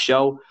unfiltered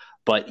show,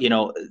 but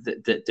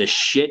the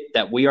shit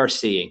that we are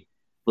seeing,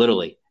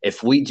 literally,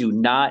 if we do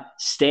not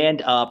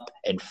stand up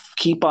and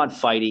keep on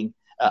fighting,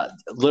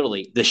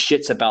 literally, the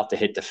shit's about to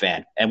hit the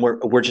fan, and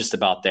we're just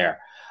about there.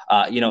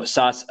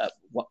 Sas,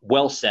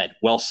 well said.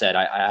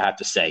 I have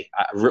to say,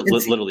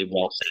 literally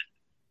well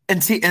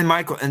said. And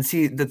Michael,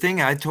 the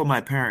thing I told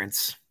my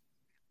parents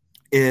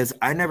is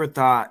I never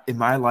thought in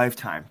my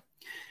lifetime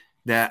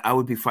that I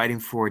would be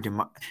fighting for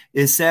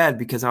It's sad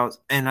because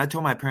I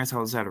told my parents I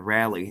was at a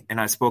rally,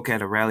 and I spoke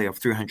at a rally of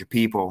 300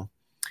 people,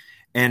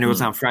 and it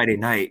was on Friday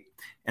night.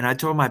 And I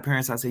told my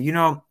parents, I said,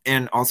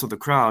 and also the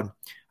crowd,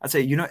 I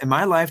said, in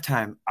my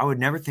lifetime, I would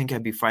never think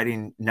I'd be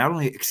fighting, not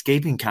only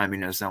escaping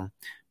communism,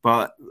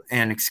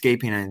 and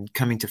escaping and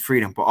coming to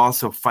freedom, but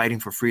also fighting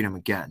for freedom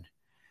again.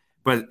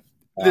 But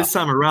this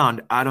time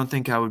around, I don't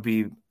think I would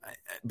be.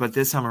 But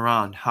this time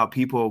around, how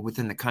people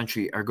within the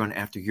country are going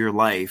after your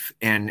life,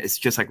 and it's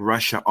just like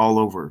Russia all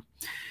over.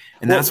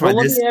 And that's why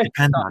this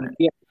depends on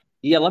it.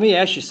 Yeah, let me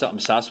ask you something,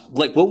 Sas.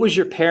 Like, what was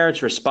your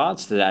parents'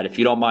 response to that, if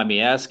you don't mind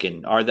me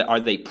asking? Are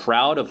they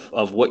proud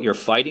of what you're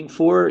fighting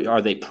for?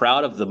 Are they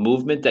proud of the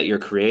movement that you're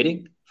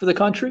creating for the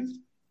country?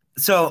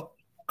 So,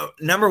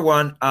 number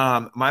one,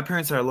 my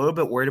parents are a little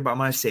bit worried about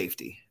my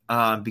safety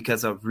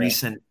because of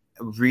recent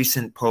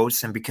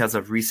posts and because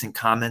of recent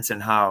comments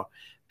and how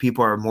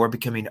people are more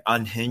becoming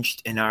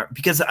unhinged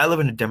because I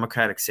live in a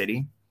Democratic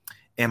city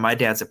and my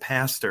dad's a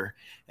pastor.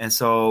 And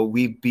so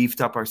we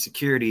beefed up our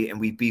security and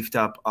we beefed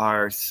up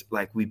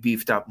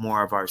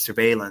more of our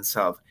surveillance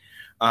of,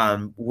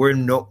 we're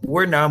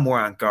now more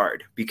on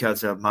guard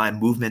because of my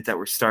movement that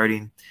we're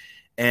starting.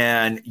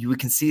 And you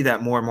can see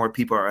that more and more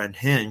people are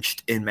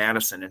unhinged in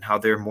Madison and how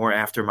they're more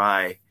after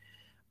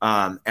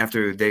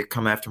after they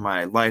come after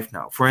my life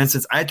now. For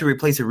instance, I had to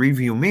replace a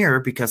review mirror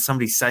because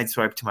somebody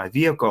sideswiped to my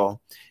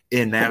vehicle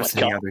in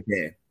Madison the other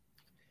day.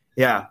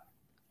 Yeah.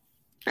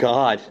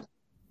 God.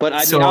 But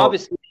I mean,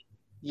 obviously,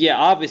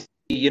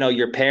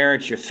 your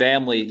parents, your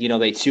family,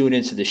 they tune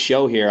into the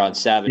show here on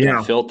Savage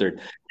Unfiltered.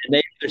 And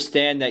they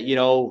understand that,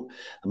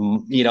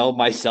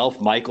 myself,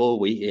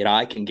 Michael,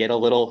 I can get a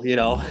little,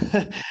 heated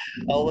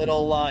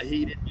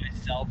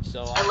myself.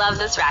 So I love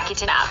this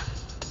Rakuten app.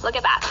 Look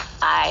at that.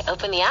 I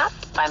open the app,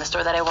 find the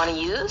store that I want to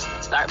use,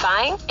 start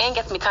buying, and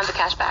gets me tons of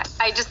cash back.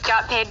 I just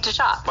got paid to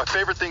shop. My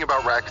favorite thing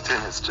about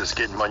Rakuten is just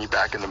getting money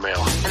back in the mail.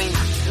 I mean,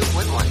 who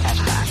wouldn't want cash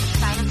back?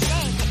 Sign up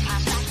today, get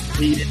cash back.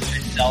 Heated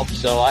myself.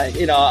 So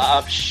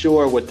I'm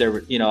sure what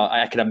their,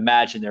 I can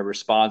imagine their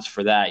response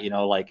for that,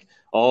 like,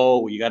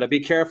 oh, you got to be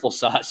careful,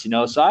 Sauce,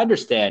 so I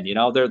understand,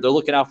 they're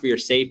looking out for your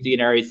safety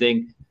and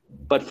everything.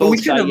 But folks, we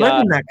shouldn't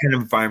live in that kind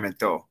of environment,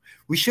 though.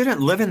 We shouldn't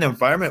live in an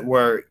environment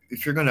where we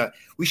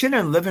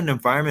shouldn't live in an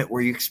environment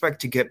where you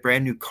expect to get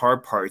brand new car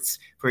parts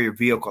for your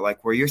vehicle,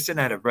 like where you're sitting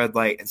at a red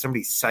light and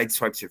somebody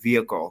sideswipes your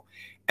vehicle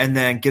and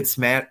then gets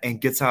mad and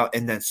gets out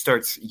and then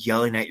starts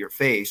yelling at your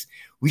face.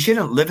 We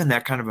shouldn't live in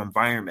that kind of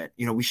environment.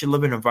 We should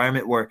live in an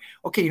environment where,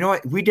 okay, you know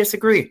what? We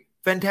disagree.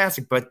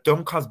 Fantastic. But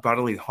don't cause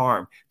bodily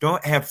harm.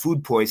 Don't have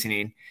food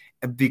poisoning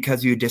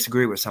because you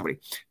disagree with somebody.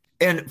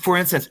 And for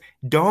instance,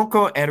 don't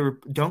go at a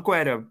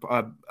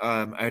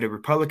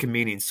Republican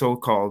meeting,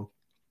 so-called,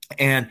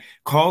 and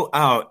call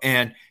out.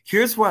 And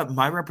here's what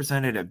my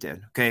representative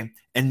did. Okay,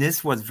 and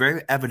this was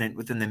very evident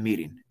within the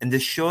meeting. And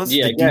this shows.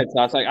 I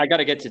got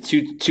to get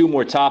to two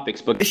more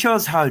topics, but it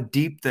shows how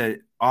deep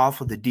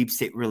awful the deep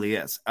state really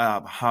is.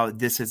 How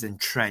this is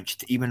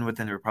entrenched even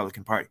within the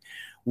Republican Party.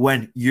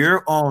 When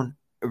your own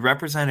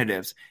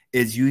representatives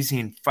is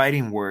using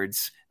fighting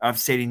words of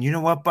stating, you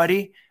know what,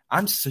 buddy,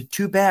 I'm so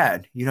too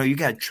bad. You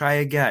got to try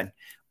again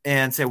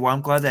and say, well,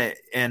 I'm glad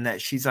that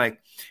she's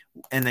like,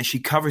 and then she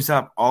covers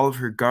up all of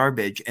her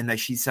garbage. And then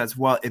she says,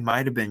 well, it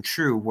might've been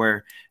true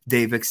where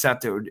they've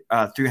accepted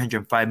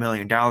 $305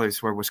 million,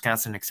 where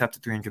Wisconsin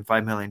accepted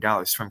 $305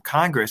 million from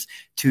Congress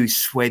to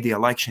sway the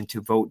election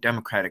to vote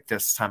Democratic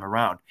this time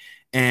around.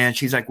 And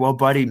she's like, well,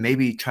 buddy,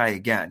 maybe try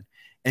again.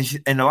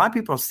 And a lot of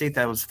people state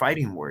that was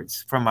fighting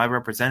words from my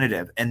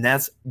representative, and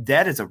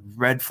that is a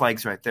red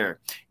flags right there.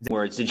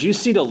 Words. Did you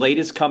see the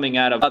latest coming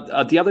out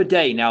of the other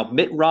day? Now,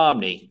 Mitt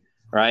Romney,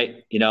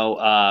 right?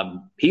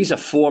 He's a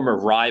former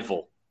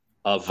rival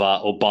of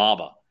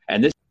Obama,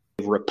 and this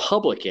is a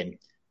Republican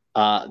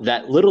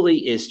that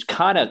literally is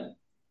kind of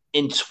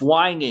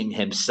entwining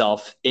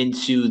himself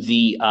into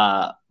the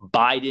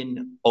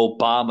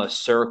Biden-Obama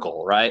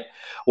circle, right?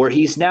 Where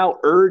he's now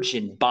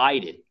urging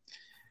Biden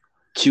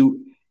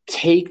to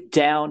take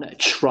down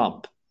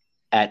Trump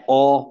at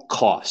all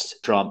costs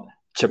Trump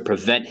to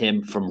prevent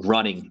him from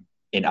running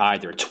in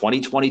either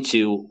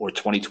 2022 or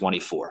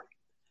 2024.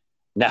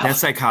 Now, that's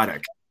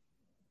psychotic.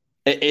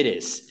 It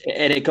is.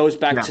 And it goes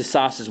back to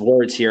Sauce's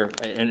words here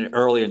and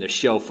earlier in the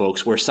show,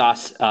 folks, where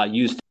Sauce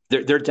used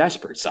they're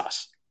desperate,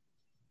 Sauce.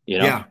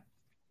 Yeah.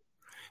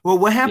 Well,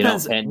 what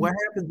happens? You know, what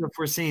happens if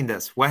we're seeing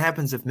this? What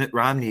happens if Mitt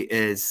Romney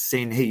is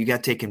saying, "Hey, you got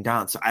to take him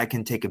down, so I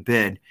can take a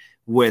bid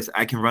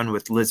I can run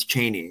with Liz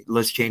Cheney,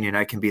 and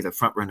I can be the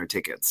front runner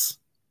tickets."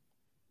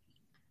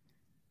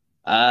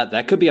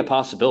 That could be a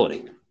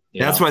possibility.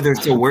 That's why they're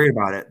so worried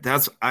about it.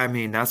 That's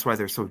why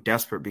they're so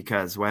desperate,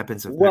 because what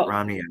happens if Mitt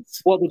Romney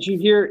is? Well, did you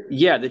hear?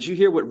 Yeah, did you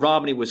hear what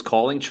Romney was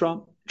calling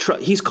Trump?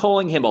 He's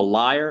calling him a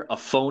liar, a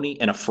phony,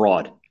 and a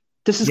fraud.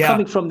 This is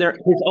coming from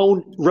his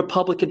own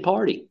Republican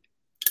Party.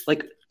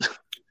 Like,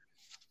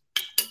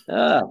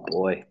 oh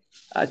boy,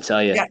 I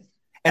tell you. Yeah.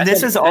 And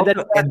this is all. Then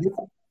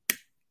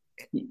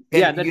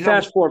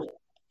fast forward.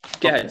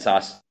 Go ahead,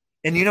 Sauce.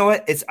 And you know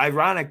what? It's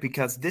ironic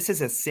because this is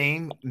the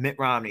same Mitt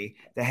Romney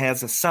that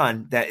has a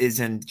son that is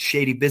in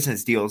shady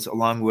business deals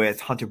along with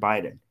Hunter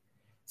Biden.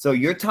 So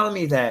you're telling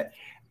me that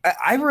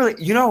I really,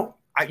 what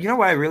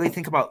I really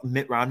think about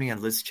Mitt Romney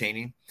and Liz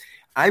Cheney?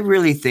 I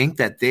really think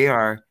that they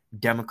are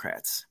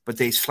Democrats, but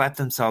they slap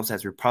themselves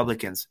as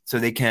Republicans so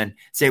they can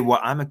say, well,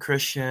 I'm a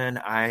Christian.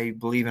 I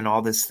believe in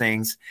all these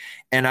things.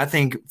 And I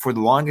think for the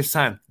longest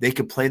time, they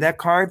could play that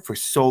card for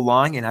so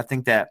long. And I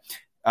think that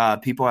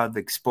people have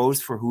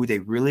exposed for who they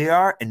really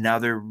are, and now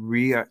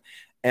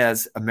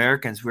as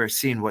Americans, we're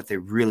seeing what they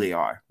really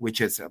are,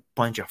 which is a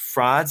bunch of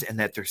frauds, and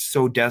that they're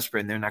so desperate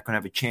and they're not going to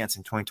have a chance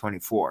in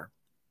 2024.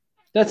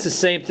 That's the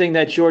same thing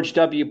that George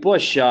W.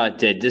 Bush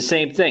did. The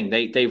same thing.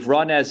 They've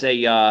run as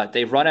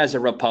a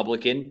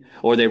Republican,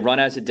 or they run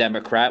as a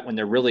Democrat when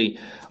they're really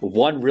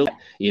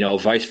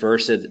vice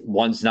versa.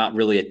 One's not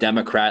really a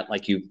Democrat,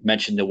 like you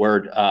mentioned the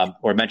word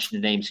or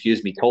mentioned the name.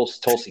 Excuse me,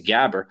 Tulsi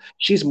Gabbard.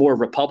 She's more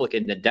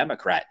Republican than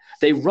Democrat.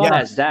 They run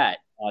as that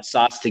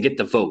Sauce to get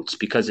the votes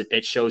because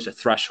it shows a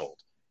threshold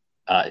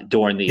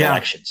during the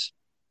elections.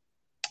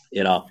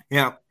 Yeah.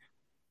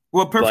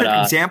 Well, perfect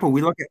example.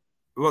 We look at.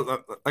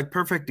 Well,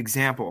 perfect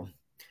example.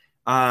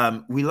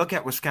 We look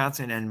at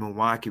Wisconsin and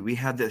Milwaukee. We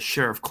had the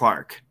Sheriff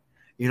Clark.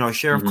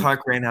 Sheriff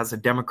Clark ran as a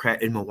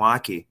Democrat in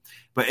Milwaukee.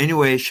 But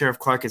anyway, Sheriff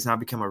Clark has now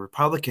become a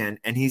Republican.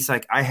 And he's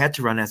like, I had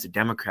to run as a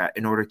Democrat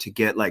in order to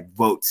get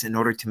votes, in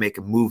order to make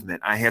a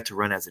movement. I had to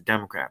run as a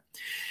Democrat.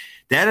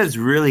 That is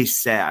really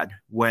sad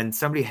when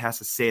somebody has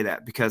to say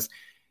that, because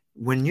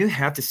when you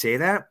have to say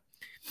that,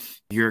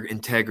 your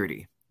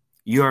integrity,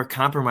 you are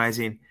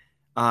compromising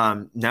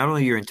not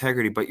only your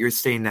integrity, but you're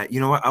saying that,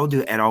 I'll do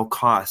it at all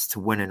costs to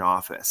win an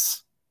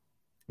office.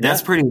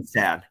 That's pretty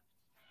sad.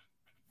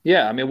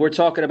 Yeah, I mean, we're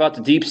talking about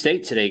the deep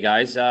state today,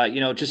 guys.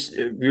 Just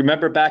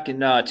remember back in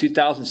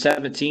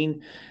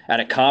 2017 at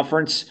a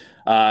conference.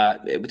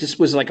 This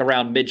was like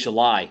around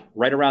mid-July,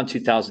 right around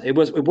 2000. It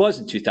was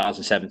in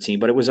 2017,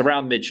 but it was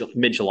around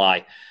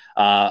mid-July.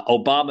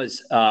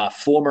 Obama's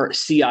former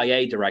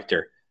CIA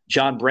director,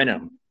 John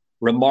Brennan,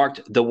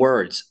 remarked the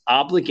words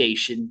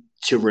obligation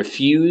to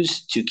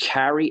refuse to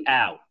carry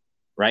out,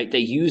 right? They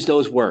use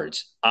those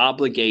words,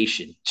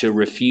 obligation to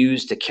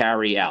refuse to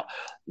carry out.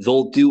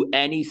 They'll do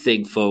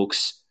anything,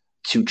 folks,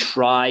 to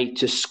try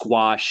to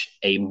squash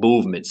a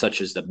movement such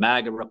as the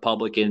MAGA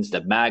Republicans,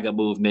 the MAGA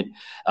movement,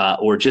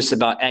 or just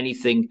about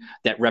anything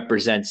that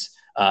represents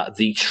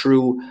the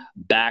true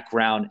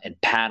background and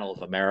panel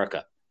of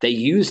America. They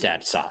use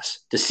that, Sauce.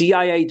 The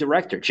CIA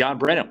director, John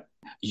Brennan,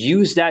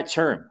 used that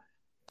term.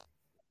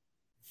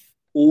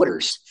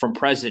 Orders from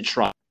President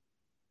Trump.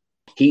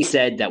 He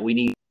said that we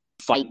need to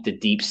fight the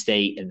deep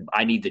state and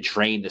I need to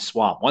drain the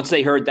swamp. Once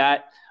they heard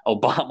that,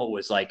 Obama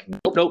was like,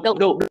 nope,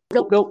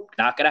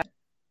 not going to happen.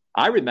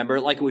 I remember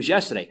it like it was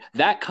yesterday.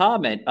 That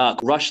comment,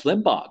 Rush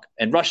Limbaugh,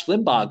 and Rush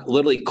Limbaugh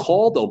literally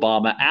called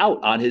Obama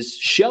out on his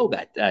show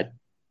that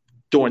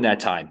during that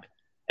time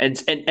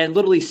and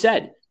literally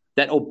said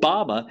that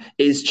Obama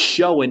is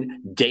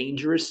showing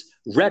dangerous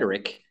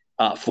rhetoric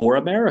for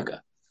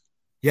America.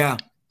 Yeah.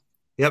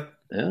 Yep.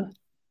 Yeah.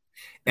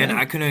 And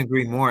I couldn't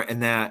agree more.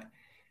 And that,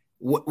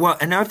 well,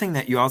 another thing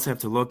that you also have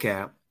to look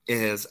at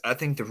is I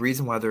think the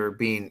reason why they're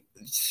being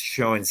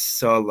showing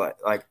so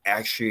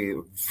actually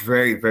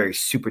very, very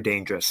super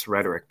dangerous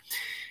rhetoric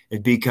is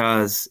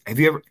because of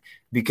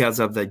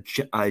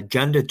the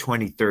Agenda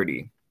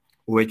 2030,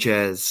 which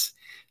is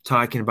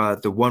talking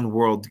about the one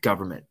world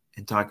government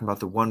and talking about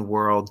the one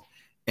world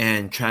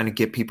and trying to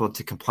get people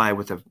to comply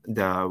with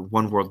the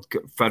one world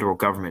federal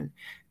government,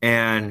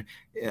 and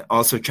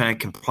also trying to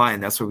comply.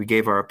 And that's why we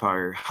gave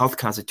our health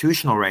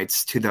constitutional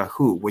rights to the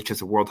WHO, which is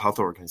the World Health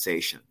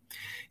Organization.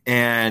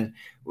 And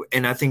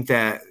I think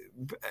that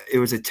it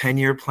was a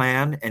 10-year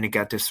plan, and it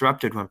got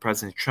disrupted when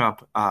President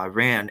Trump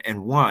ran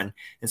and won.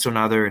 And so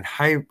now they're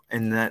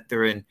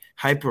in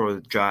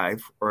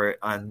hyperdrive or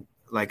on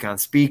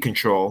speed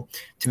control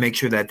to make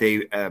sure that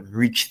they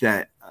reach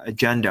that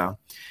agenda.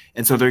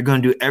 And so they're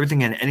going to do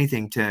everything and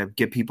anything to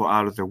get people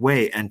out of their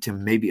way and to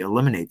maybe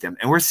eliminate them.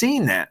 And we're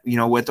seeing that,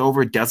 with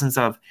over dozens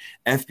of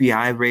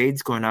FBI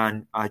raids going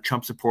on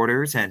Trump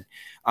supporters, and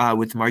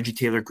with Marjorie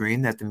Taylor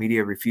Greene that the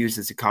media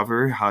refuses to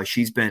cover, how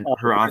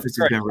her office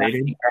has been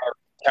raided.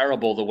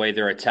 Terrible the way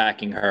they're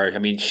attacking her. I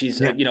mean,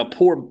 she's,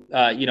 poor,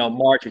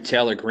 Marjorie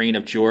Taylor Greene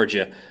of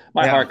Georgia.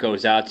 My heart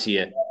goes out to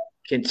you.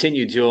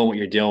 Continue doing what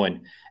you're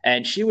doing.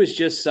 And she was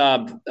just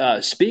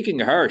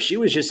speaking of her. She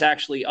was just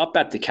actually up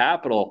at the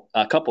Capitol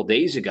a couple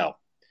days ago,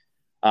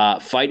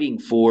 fighting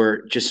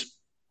for just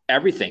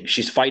everything.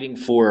 She's fighting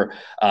for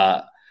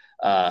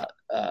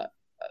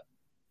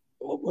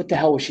what the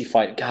hell was she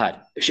fighting?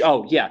 God.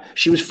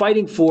 She was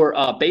fighting for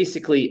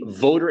basically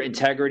voter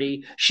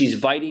integrity. She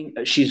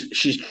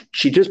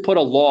just put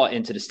a law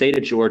into the state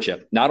of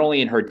Georgia, not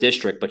only in her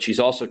district, but she's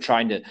also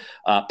trying to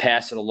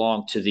pass it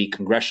along to the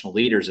congressional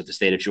leaders of the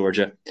state of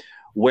Georgia,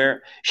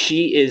 where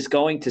she is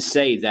going to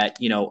say that,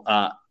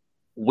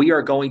 we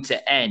are going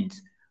to end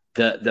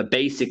the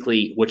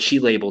basically what she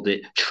labeled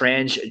it,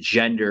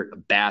 transgender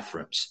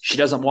bathrooms. She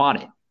doesn't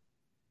want it.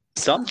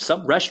 Some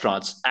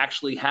restaurants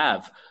actually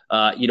have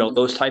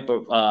those type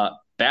of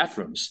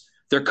bathrooms.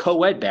 They're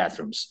co-ed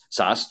bathrooms,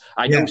 Sas.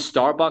 I know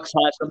Starbucks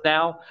has them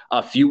now.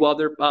 A few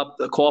other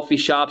coffee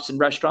shops and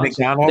restaurants.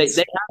 McDonald's.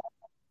 They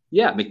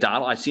have,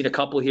 McDonald's. I've seen a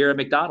couple here at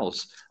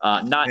McDonald's.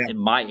 Not in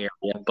my area,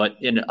 but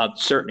in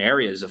certain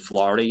areas of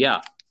Florida.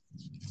 Yeah,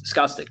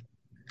 disgusting.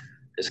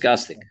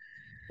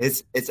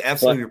 It's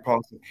absolutely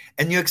repulsive.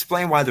 And you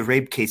explain why the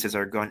rape cases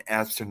are going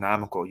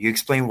astronomical. You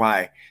explain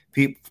why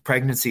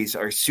pregnancies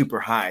are super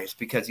high. It's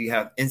because you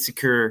have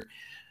insecure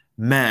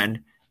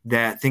men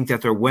that think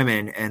that they're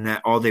women and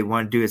that all they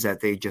want to do is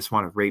that they just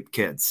want to rape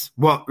kids.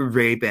 Well,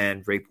 rape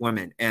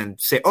women and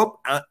say, no,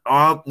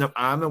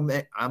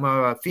 I'm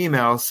a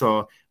female,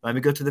 so let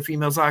me go to the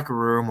female's locker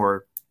room,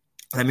 or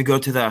let me go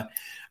to the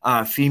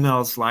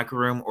female's locker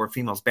room or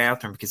female's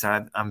bathroom because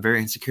I'm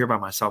very insecure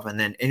about myself. And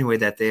then anyway,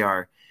 that they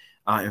are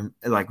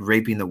like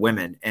raping the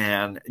women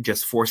and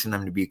just forcing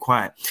them to be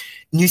quiet.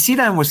 And you see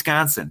that in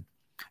Wisconsin.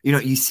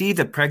 You see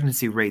the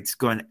pregnancy rates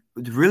going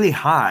really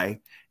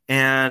high,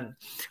 and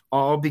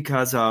all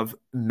because of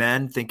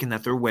men thinking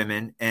that they're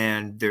women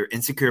and they're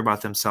insecure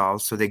about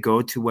themselves. So they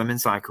go to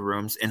women's locker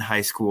rooms in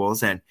high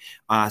schools and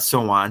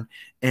so on,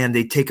 and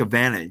they take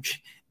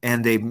advantage,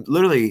 and they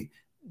literally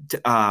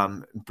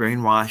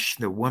brainwash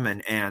the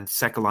women and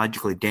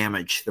psychologically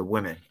damage the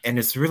women. And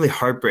it's really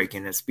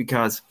heartbreaking. It's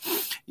because,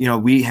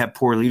 we have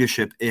poor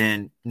leadership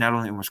in not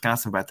only in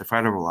Wisconsin, but at the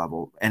federal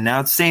level. And now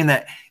it's saying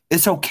that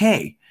it's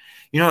okay.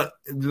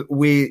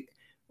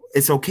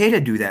 It's okay to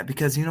do that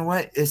because you know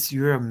what?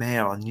 You're a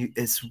male and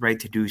it's right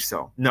to do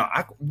so. No.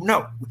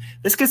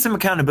 Let's get some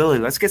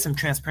accountability. Let's get some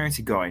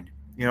transparency going.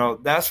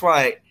 That's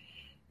why.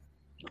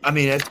 I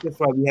mean, that's just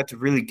why we have to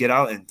really get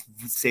out and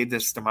save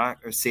this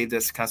save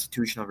this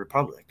constitutional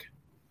republic.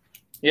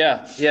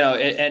 Yeah,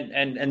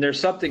 and there's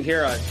something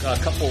here. A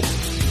couple.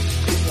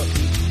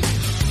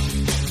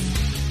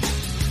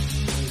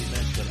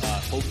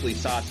 Hopefully,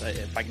 Sas,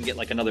 if I can get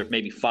like another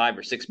maybe 5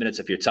 or 6 minutes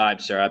of your time,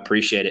 sir, I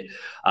appreciate it.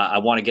 I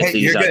want to get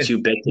these 2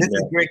 bits. This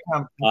is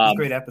a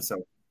great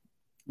episode.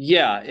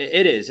 Yeah,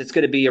 it is. It's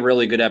going to be a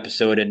really good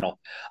episode. And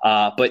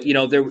but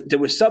there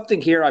was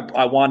something here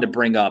I wanted to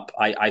bring up.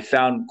 I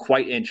found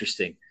quite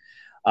interesting,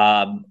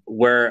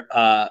 where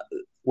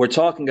we're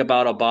talking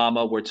about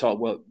Obama.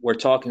 We're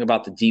talking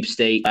about the deep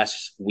state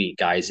last week,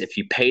 guys. If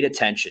you paid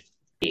attention,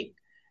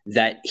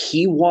 that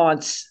he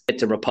wants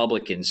the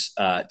Republicans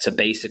to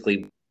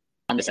basically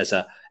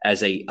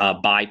as a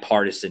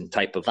bipartisan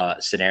type of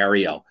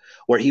scenario,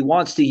 where he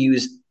wants to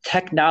use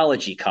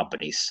technology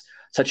companies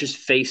such as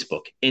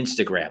Facebook,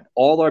 Instagram,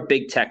 all our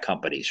big tech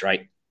companies,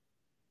 right?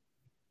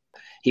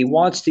 He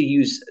wants to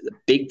use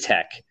big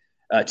tech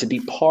to be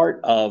part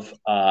of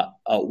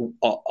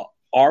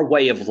our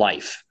way of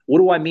life. What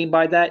do I mean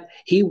by that?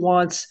 He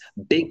wants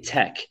big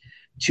tech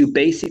to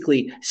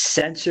basically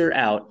censor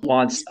out,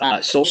 wants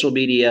social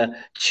media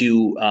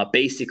to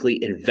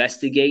basically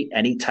investigate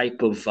any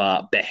type of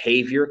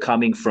behavior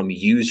coming from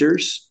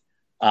users.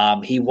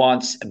 He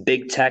wants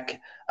big tech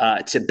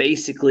to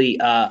basically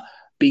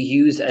be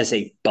used as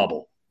a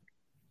bubble.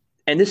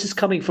 And this is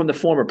coming from the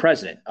former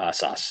president,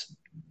 Sas.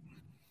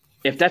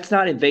 If that's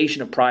not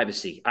invasion of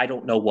privacy, I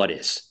don't know what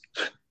is.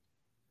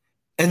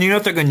 And you know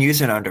what they're going to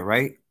use it under,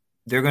 right?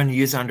 They're going to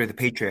use it under the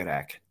Patriot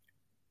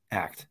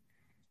Act.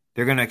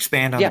 They're going to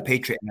expand on the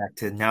Patriot Act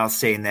to now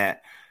saying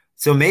that.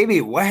 So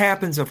maybe what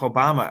happens if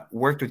Obama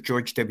worked with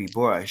George W.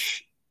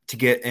 Bush to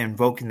get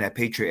invoking that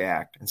Patriot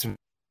Act and some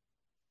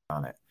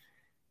on it?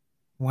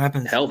 What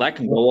happens? Hell, that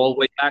can go all the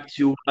way back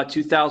to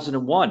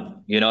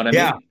 2001. You know what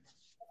I mean?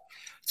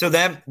 So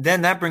then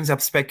that brings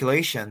up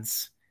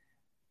speculations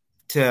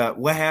to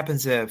what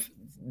happens if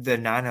the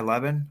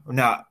 9/11.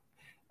 Now,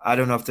 I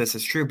don't know if this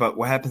is true, but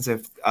what happens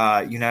if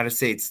United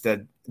States,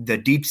 the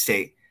deep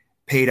state,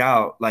 paid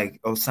out like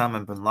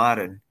Osama bin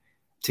Laden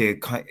to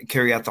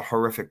carry out the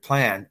horrific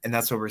plan, and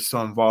that's why we're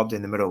so involved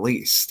in the Middle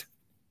East.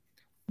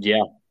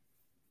 Yeah.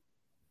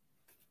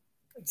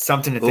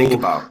 Something to think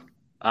about.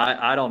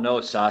 I don't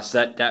know, Sauce.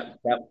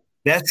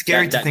 That's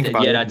scary to think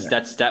about. Yeah,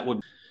 that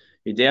would.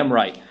 You're damn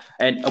right.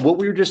 And what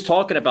we were just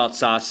talking about,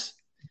 Sauce.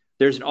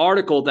 There's an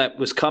article that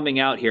was coming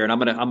out here, and I'm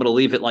gonna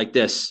leave it like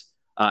this,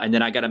 and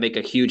then I got to make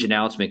a huge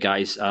announcement,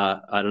 guys.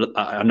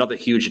 Another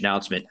huge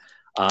announcement.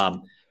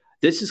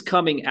 This is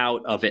coming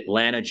out of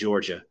Atlanta,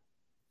 Georgia,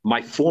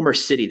 my former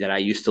city that I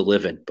used to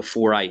live in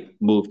before I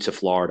moved to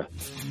Florida.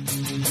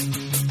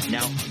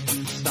 Now,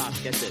 stop.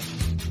 Get this.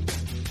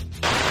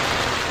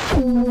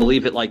 I'll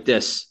leave it like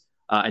this,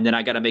 and then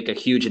I got to make a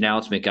huge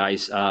announcement,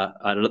 guys.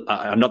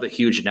 Another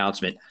huge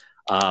announcement.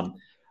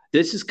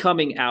 This is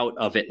coming out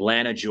of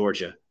Atlanta,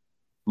 Georgia,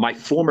 my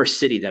former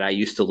city that I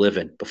used to live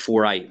in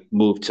before I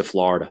moved to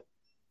Florida.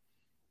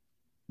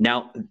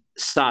 Now,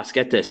 Stas,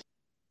 get this.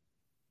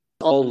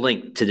 All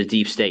linked to the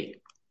deep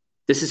state.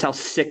 This is how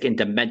sick and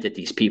demented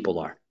these people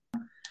are.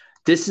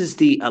 This is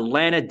the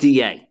Atlanta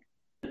DA.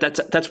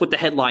 That's what the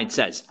headline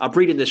says. I'm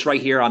reading this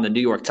right here on the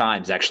New York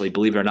Times, actually,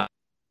 believe it or not.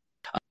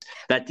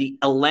 That the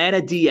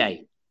Atlanta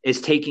DA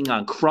is taking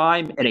on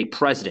crime and a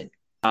president,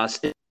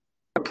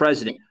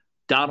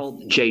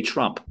 Donald J.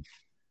 Trump.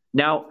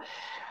 Now,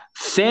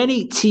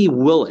 Fannie T.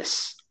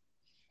 Willis,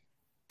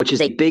 which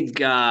is a big,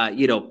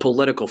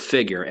 political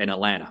figure in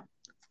Atlanta,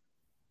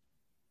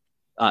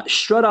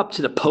 strut up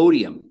to the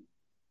podium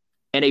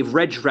in a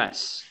red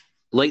dress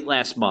late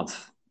last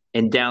month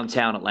in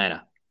downtown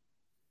Atlanta.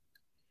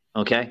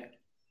 Okay?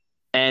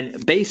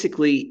 And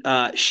basically,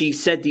 she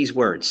said these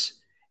words.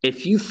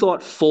 If you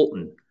thought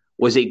Fulton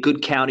was a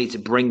good county to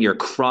bring your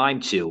crime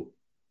to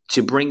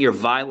bring your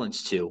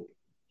violence to,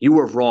 you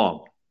were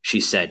wrong, she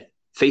said,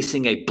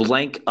 facing a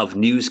blank of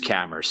news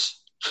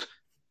cameras,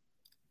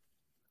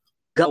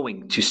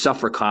 going to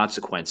suffer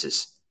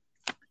consequences.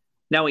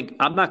 Now,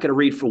 I'm not going to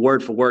read for word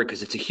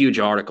because it's a huge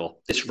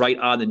article. It's right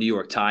on the New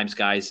York Times,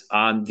 guys,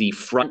 on the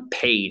front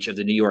page of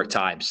the New York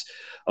Times,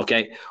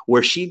 okay,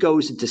 where she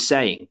goes into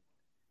saying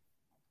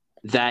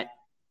that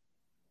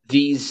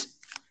these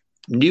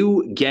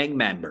new gang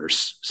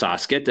members,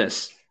 Sas, get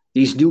this,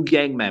 these new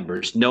gang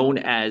members known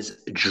as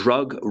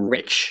Drug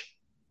Rich,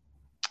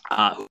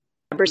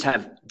 members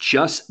have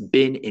just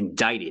been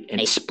indicted in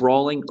a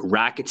sprawling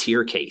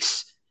racketeer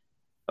case,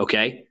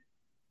 okay?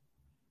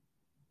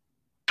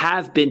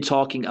 Have been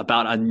talking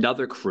about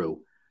another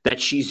crew that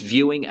she's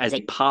viewing as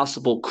a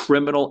possible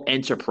criminal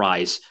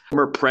enterprise.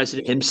 Former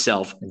president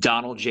himself,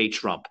 Donald J.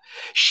 Trump.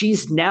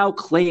 She's now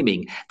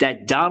claiming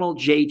that Donald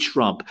J.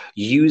 Trump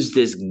used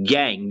this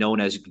gang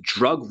known as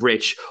Drug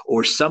Rich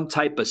or some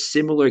type of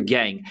similar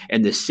gang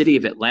in the city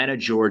of Atlanta,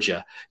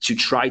 Georgia, to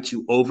try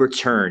to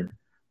overturn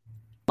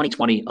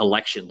 2020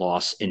 election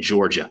loss in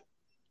Georgia.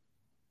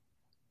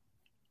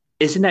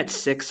 Isn't that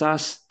sick,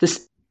 Sauce?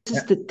 This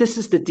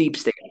is the deep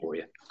state for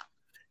you.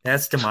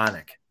 That's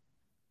demonic.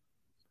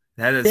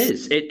 That is. It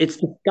is. It's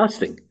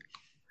disgusting.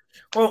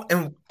 Well,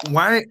 and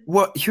why?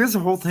 Well, here's the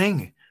whole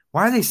thing.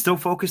 Why are they still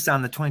focused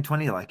on the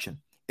 2020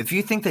 election? If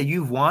you think that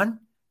you've won,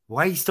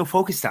 why are you still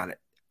focused on it?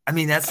 I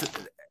mean,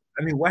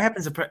 what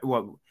happens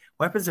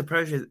if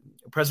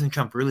President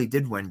Trump really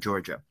did win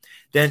Georgia?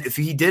 Then if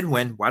he did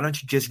win, why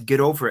don't you just get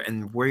over it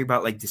and worry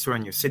about like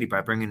destroying your city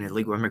by bringing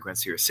illegal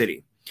immigrants to your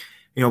city?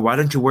 You know, why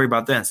don't you worry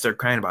about that and start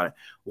crying about it?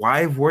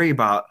 Why worry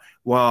about,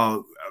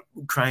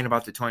 crying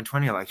about the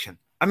 2020 election?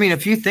 I mean,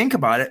 if you think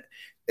about it,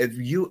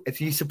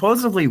 if I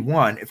supposedly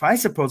won,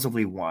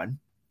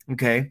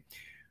 okay,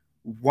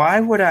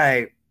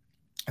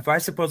 if I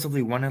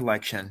supposedly won an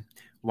election,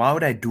 why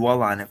would I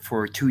dwell on it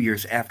for 2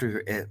 years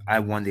after I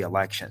won the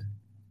election?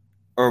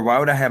 Or why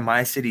would I have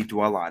my city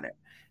dwell on it?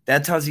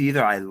 That tells you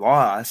either I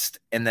lost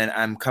and then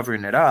I'm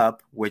covering it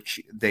up,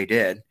 which they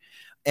did,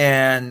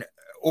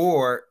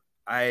 or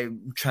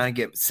I'm trying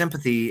to get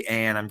sympathy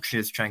and I'm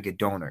just trying to get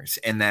donors,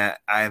 and that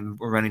I'm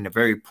running a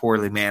very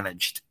poorly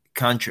managed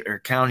country or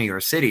county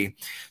or city.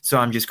 So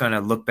I'm just going to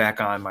look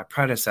back on my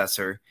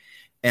predecessor,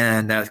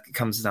 and that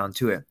comes down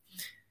to it.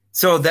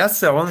 So that's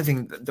the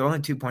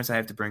only 2 points I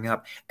have to bring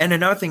up. And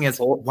another thing is,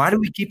 why do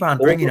we keep on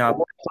bringing up?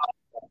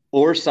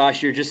 Or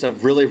Sash, you're just a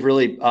really,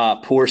 really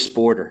poor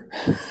sporter.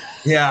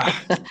 Yeah.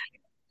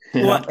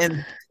 Well,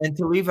 and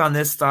to leave on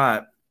this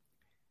thought,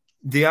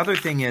 the other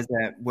thing is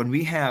that when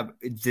we have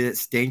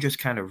this dangerous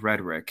kind of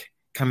rhetoric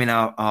coming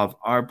out of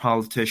our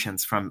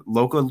politicians from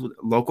local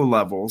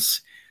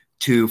levels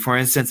to, for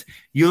instance,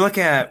 you look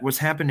at what's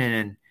happening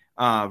in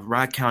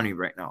Rock County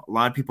right now. A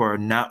lot of people are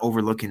not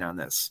overlooking on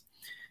this.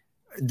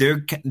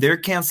 They're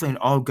canceling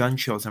all gun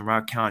shows in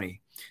Rock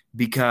County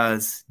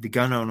because the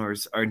gun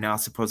owners are now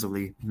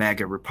supposedly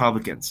MAGA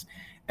Republicans,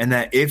 and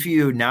that if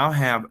you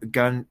have a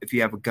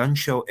gun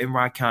show in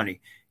Rock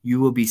County, you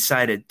will be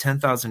cited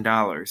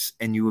 $10,000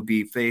 and you will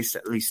be faced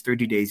at least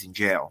 30 days in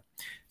jail.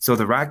 So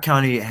the Rock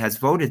County has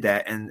voted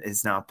that and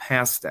is now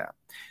passed that.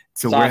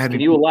 So can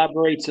you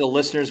elaborate to the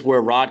listeners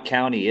where Rock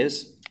County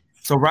is?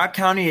 So Rock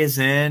County is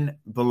in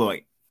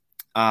Beloit.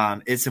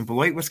 It's in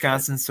Beloit,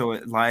 Wisconsin, so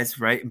it lies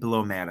right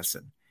below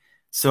Madison.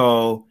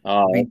 So,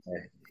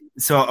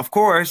 so of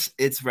course,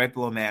 it's right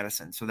below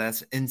Madison. So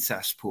that's in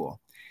cesspool.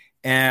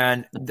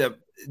 And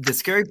the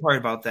scary part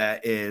about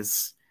that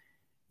is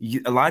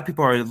a lot of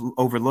people are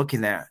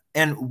overlooking that.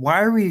 And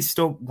why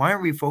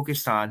aren't we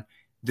focused on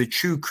the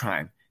true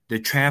crime, the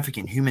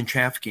trafficking, human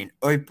trafficking,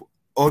 the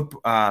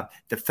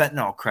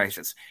fentanyl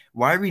crisis?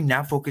 Why are we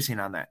not focusing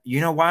on that? You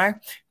know why?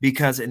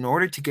 Because in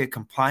order to get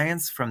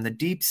compliance from the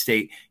deep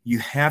state, you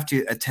have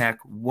to attack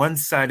one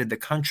side of the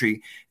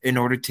country in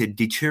order to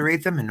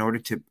deteriorate them, in order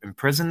to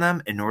imprison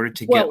them, in order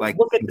to get like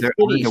look at the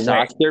cities,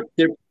 Sox.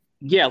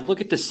 Look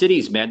at the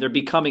cities, man. They're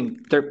becoming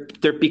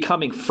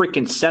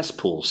freaking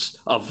cesspools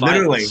of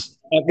violence.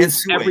 Literally,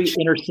 every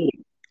inner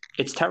city.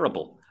 It's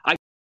terrible.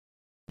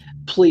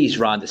 Please,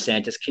 Ron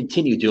DeSantis,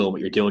 continue doing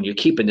what you're doing. You're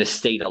keeping this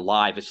state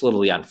alive. It's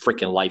literally on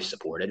freaking life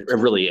support. It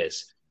really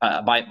is.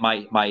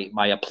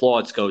 My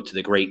applause go to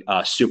the great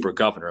super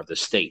governor of the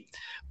state.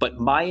 But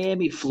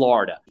Miami,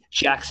 Florida,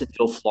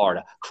 Jacksonville,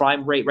 Florida,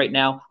 crime rate right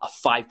now, a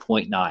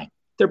 5.9.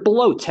 They're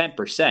below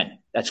 10%.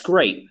 That's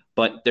great,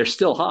 but they're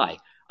still high.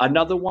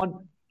 Another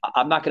one,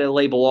 I'm not going to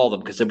label all of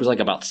them because there was like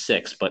about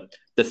 6, but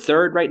the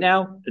third right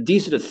now,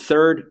 these are the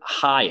third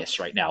highest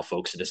right now,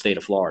 folks, in the state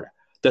of Florida.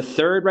 The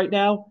third right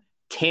now,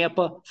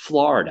 Tampa,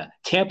 Florida.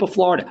 Tampa,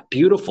 Florida.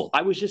 Beautiful.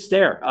 I was just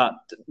there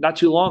not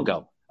too long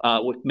ago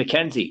with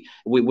Mackenzie.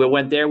 We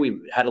went there. We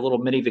had a little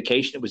mini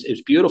vacation. It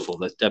was beautiful.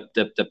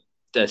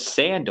 The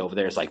sand over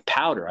there is like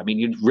powder. I mean,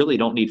 you really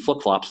don't need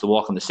flip-flops to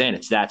walk on the sand.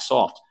 It's that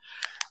soft.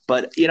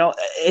 But,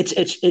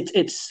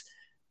 it's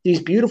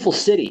these beautiful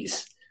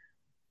cities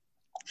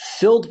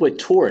filled with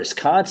tourists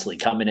constantly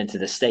coming into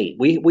the state.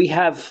 We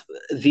have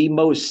the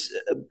most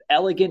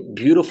elegant,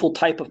 beautiful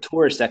type of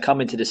tourists that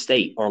come into the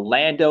state.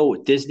 Orlando,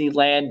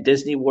 Disneyland,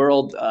 Disney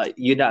World,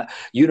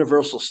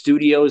 Universal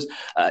Studios,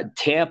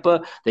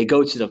 Tampa. They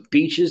go to the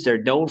beaches.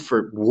 They're known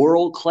for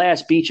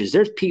world-class beaches.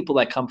 There's people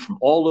that come from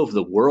all over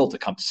the world to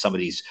come to some of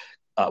these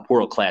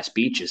world-class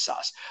beaches,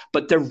 Sauce.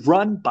 But they're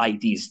run by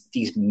these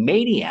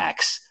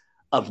maniacs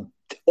of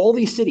all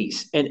these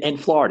cities in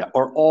Florida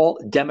are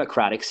all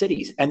Democratic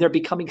cities, and they're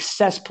becoming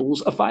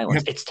cesspools of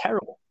violence. It's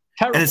terrible.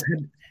 Terrible.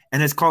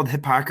 And it's called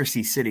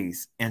hypocrisy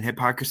cities and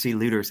hypocrisy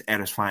leaders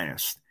at its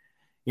finest.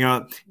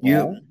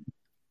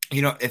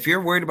 If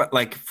you're worried about,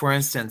 like, for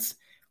instance,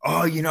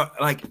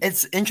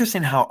 it's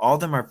interesting how all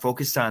of them are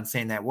focused on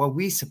saying that, well,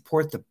 we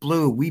support the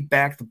blue, we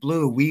back the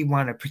blue, we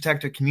want to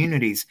protect our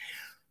communities.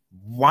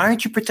 Why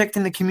aren't you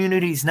protecting the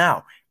communities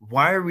now?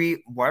 Why are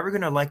we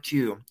going to elect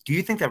you? Do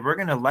you think that we're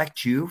going to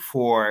elect you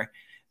for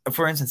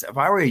instance, if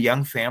I were a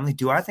young family,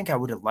 do I think I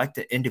would elect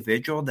an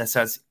individual that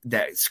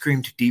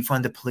screamed to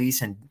defund the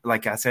police and,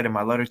 like I said in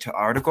my letter to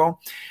article,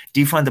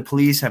 defund the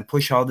police and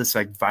push all this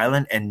like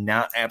violent and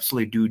not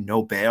absolutely do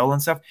no bail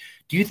and stuff?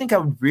 Do you think I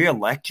would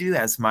re-elect you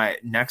as my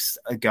next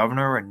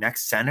governor or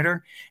next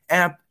senator?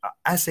 And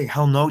I say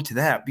hell no to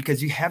that,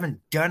 because you haven't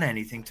done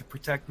anything to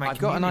protect my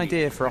community. I've got an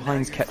idea for a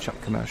Heinz ketchup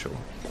commercial.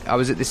 I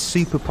was at this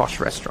super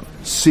posh restaurant.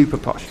 Super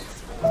posh.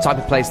 The type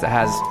of place that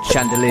has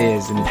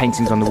chandeliers and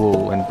paintings on the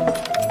wall and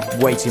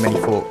way too many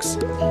forks.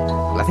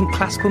 I think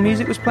classical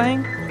music was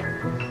playing,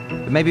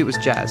 but maybe it was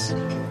jazz.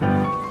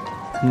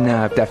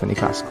 No, definitely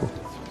classical.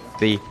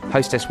 The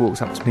hostess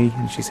walks up to me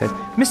and she said,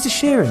 "Mr.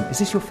 Sheeran, is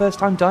this your first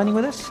time dining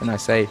with us?" And I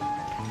say,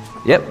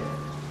 "Yep."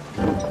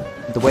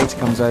 The waiter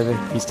comes over.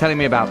 He's telling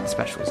me about the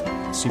specials.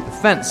 Super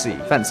fancy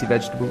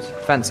vegetables,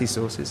 fancy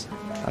sauces.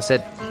 I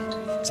said,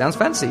 "Sounds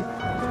fancy."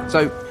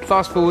 So,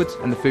 fast forward,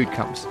 and the food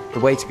comes. The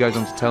waiter goes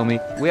on to tell me,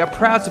 "We are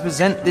proud to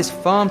present this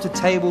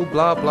farm-to-table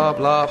blah, blah,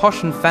 blah,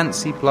 posh and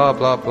fancy blah,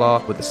 blah,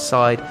 blah, with a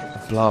side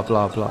of blah,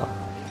 blah, blah."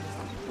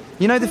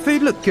 The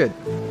food looked good.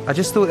 I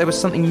just thought there was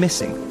something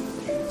missing.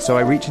 So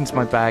I reach into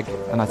my bag,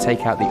 and I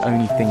take out the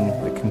only thing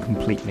that can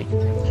complete me.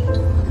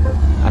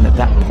 And at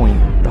that point,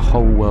 the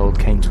whole world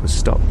came to a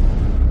stop.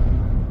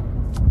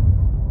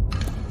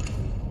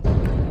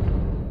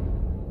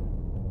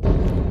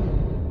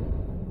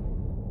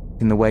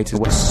 And the waiter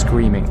was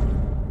screaming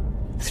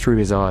through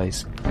his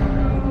eyes.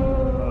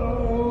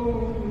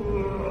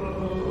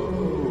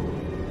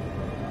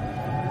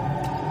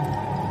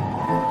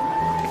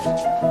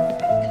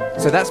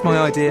 So that's my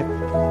idea.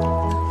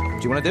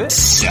 Do you want to do it?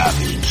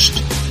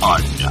 Savaged,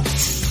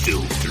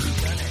 unfiltered.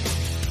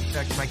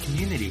 Protect my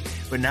community.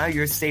 But now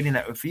you're stating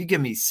that if you give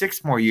me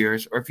 6 more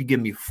years, or if you give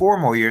me 4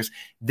 more years,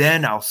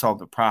 then I'll solve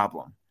the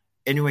problem.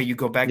 Anyway, you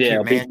go back to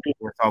your mansion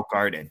without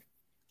guarded.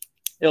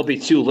 It'll be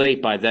too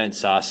late by then,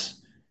 Sauce.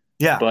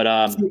 Yeah.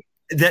 But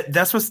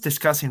that's what's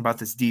disgusting about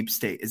this deep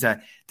state, is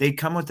that they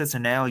come with this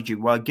analogy,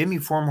 well, give me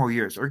 4 more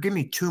years or give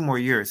me 2 more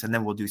years and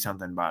then we'll do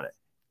something about it.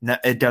 No,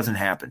 it doesn't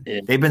happen.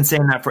 They've been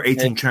saying that for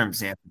 18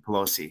 terms, Nancy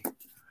Pelosi.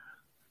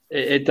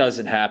 It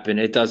doesn't happen.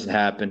 It doesn't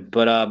happen.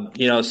 But,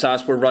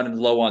 Sauce, we're running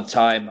low on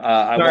time.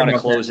 I want to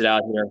close it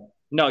out here.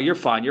 No, you're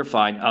fine. You're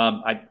fine.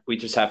 We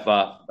just have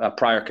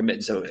prior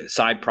commitments, so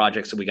side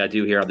projects that we got to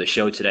do here on the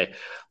show today.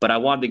 But I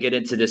wanted to get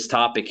into this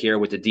topic here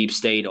with the deep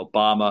state,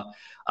 Obama,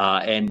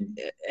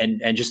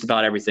 and just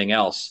about everything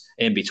else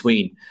in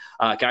between.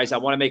 Guys, I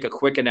want to make a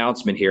quick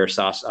announcement here,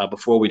 Sauce,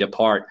 before we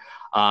depart.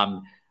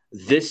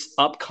 This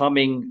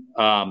upcoming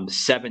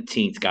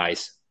 17th,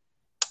 guys,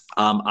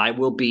 I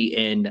will be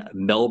in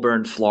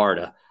Melbourne,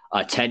 Florida,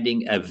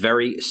 attending a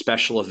very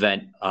special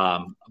event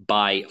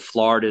by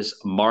Florida's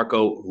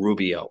Marco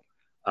Rubio.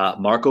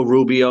 Marco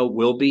Rubio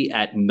will be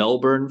at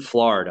Melbourne,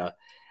 Florida,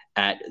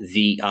 at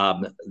the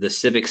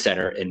Civic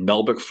Center in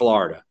Melbourne,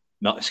 Florida.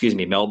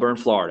 Melbourne,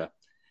 Florida,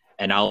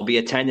 and I'll be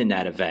attending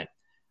that event.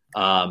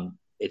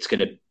 It's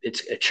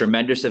a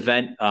tremendous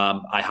event.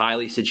 I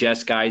highly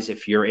suggest, guys,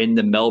 if you're in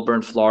the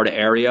Melbourne, Florida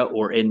area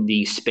or in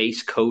the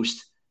Space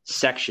Coast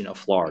section of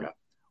Florida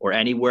or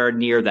anywhere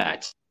near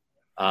that,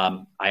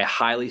 I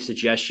highly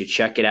suggest you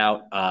check it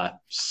out.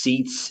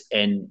 Seats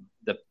and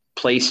the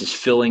place is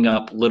filling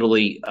up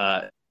literally.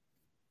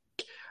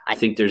 I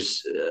think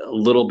there's a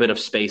little bit of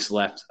space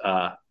left,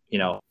 but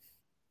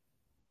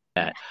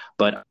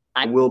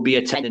I will be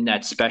attending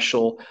that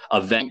special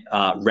event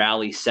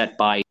rally set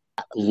by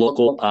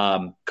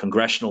local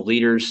congressional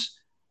leaders.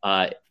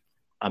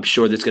 I'm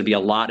sure there's going to be a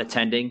lot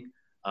attending.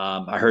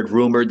 I heard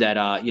rumored that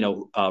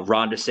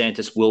Ron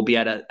DeSantis will be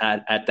at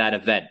that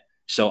event.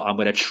 So I'm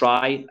going to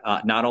try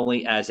not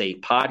only as a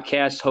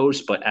podcast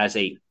host, but as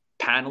a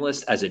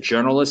panelist, as a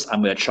journalist.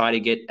 I'm going to try to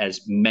get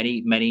as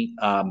many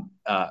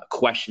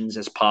questions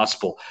as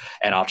possible,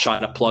 and I'll try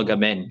to plug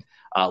them in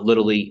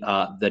literally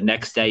the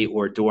next day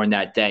or during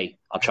that day.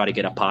 I'll try to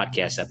get a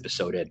podcast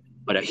episode in.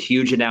 But a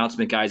huge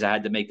announcement, guys! I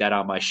had to make that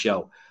on my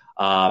show.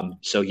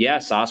 So yeah,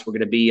 Sauce, we're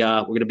gonna be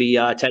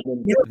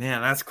attending.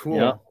 Man, that's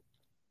cool.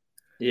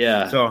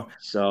 Yeah.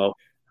 So.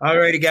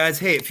 Alrighty, guys.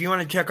 Hey, if you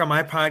want to check out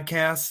my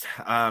podcast,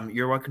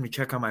 you're welcome to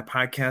check out my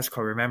podcast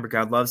called Remember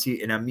God Loves You.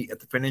 And I'm at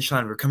the finish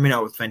line. We're coming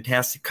out with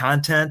fantastic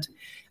content.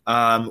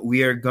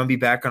 We are going to be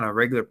back on our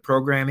regular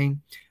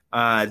programming.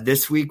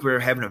 This week, we're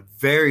having a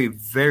very,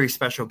 very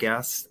special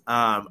guest.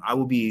 I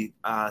will be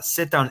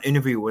sit-down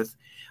interview with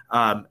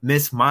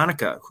Miss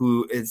Monica,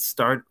 who is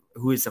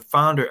the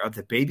founder of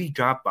the Baby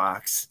Drop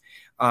Box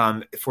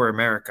for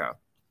America.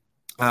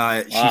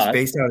 She's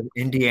based out of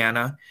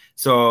Indiana.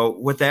 So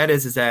what that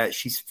is that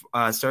she's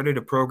started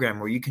a program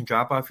where you can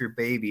drop off your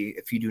baby.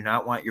 If you do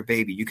not want your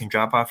baby, you can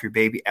drop off your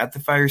baby at the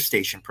fire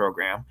station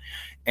program,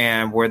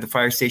 and where the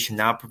fire station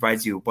now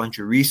provides you a bunch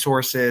of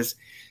resources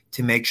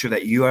to make sure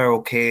that you are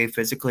okay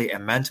physically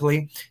and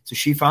mentally. So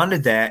she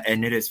founded that,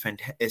 and it is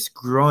fantastic. It's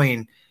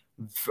growing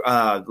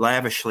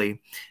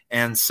lavishly.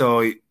 And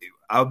so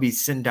I'll be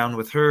sitting down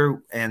with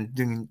her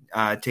and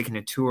taking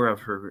a tour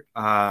of her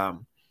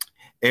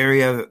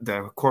area,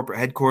 the corporate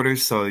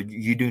headquarters. So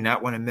you do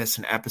not want to miss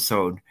an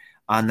episode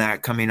on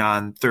that, coming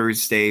on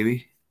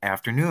Thursday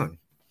afternoon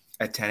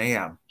at 10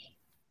 a.m.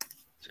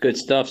 It's good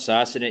stuff,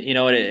 Sauce. And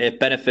it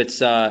benefits,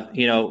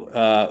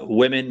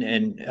 women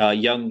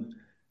and young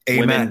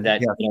women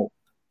that,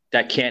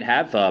 that can't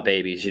have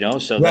babies,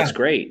 so that's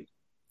great.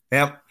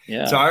 Yep.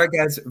 Yeah. So, all right,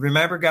 guys,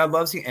 remember God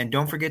loves you. And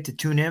don't forget to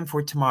tune in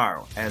for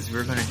tomorrow, as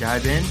we're going to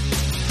dive in,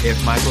 if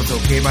Michael's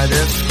okay by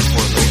this,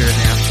 or later in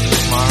the afternoon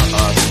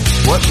tomorrow,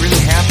 what really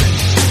happened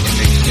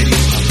in the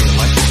committee of the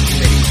election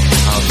committee,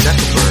 and how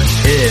Zuckerberg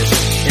is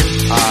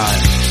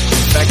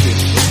infected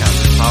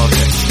with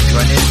politics.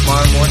 Join in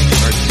tomorrow morning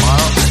or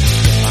tomorrow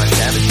on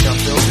Savage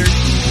Unfiltered.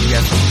 You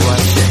guys have a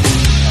blessed day.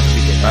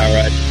 All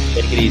right.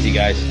 Take it easy,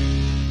 guys.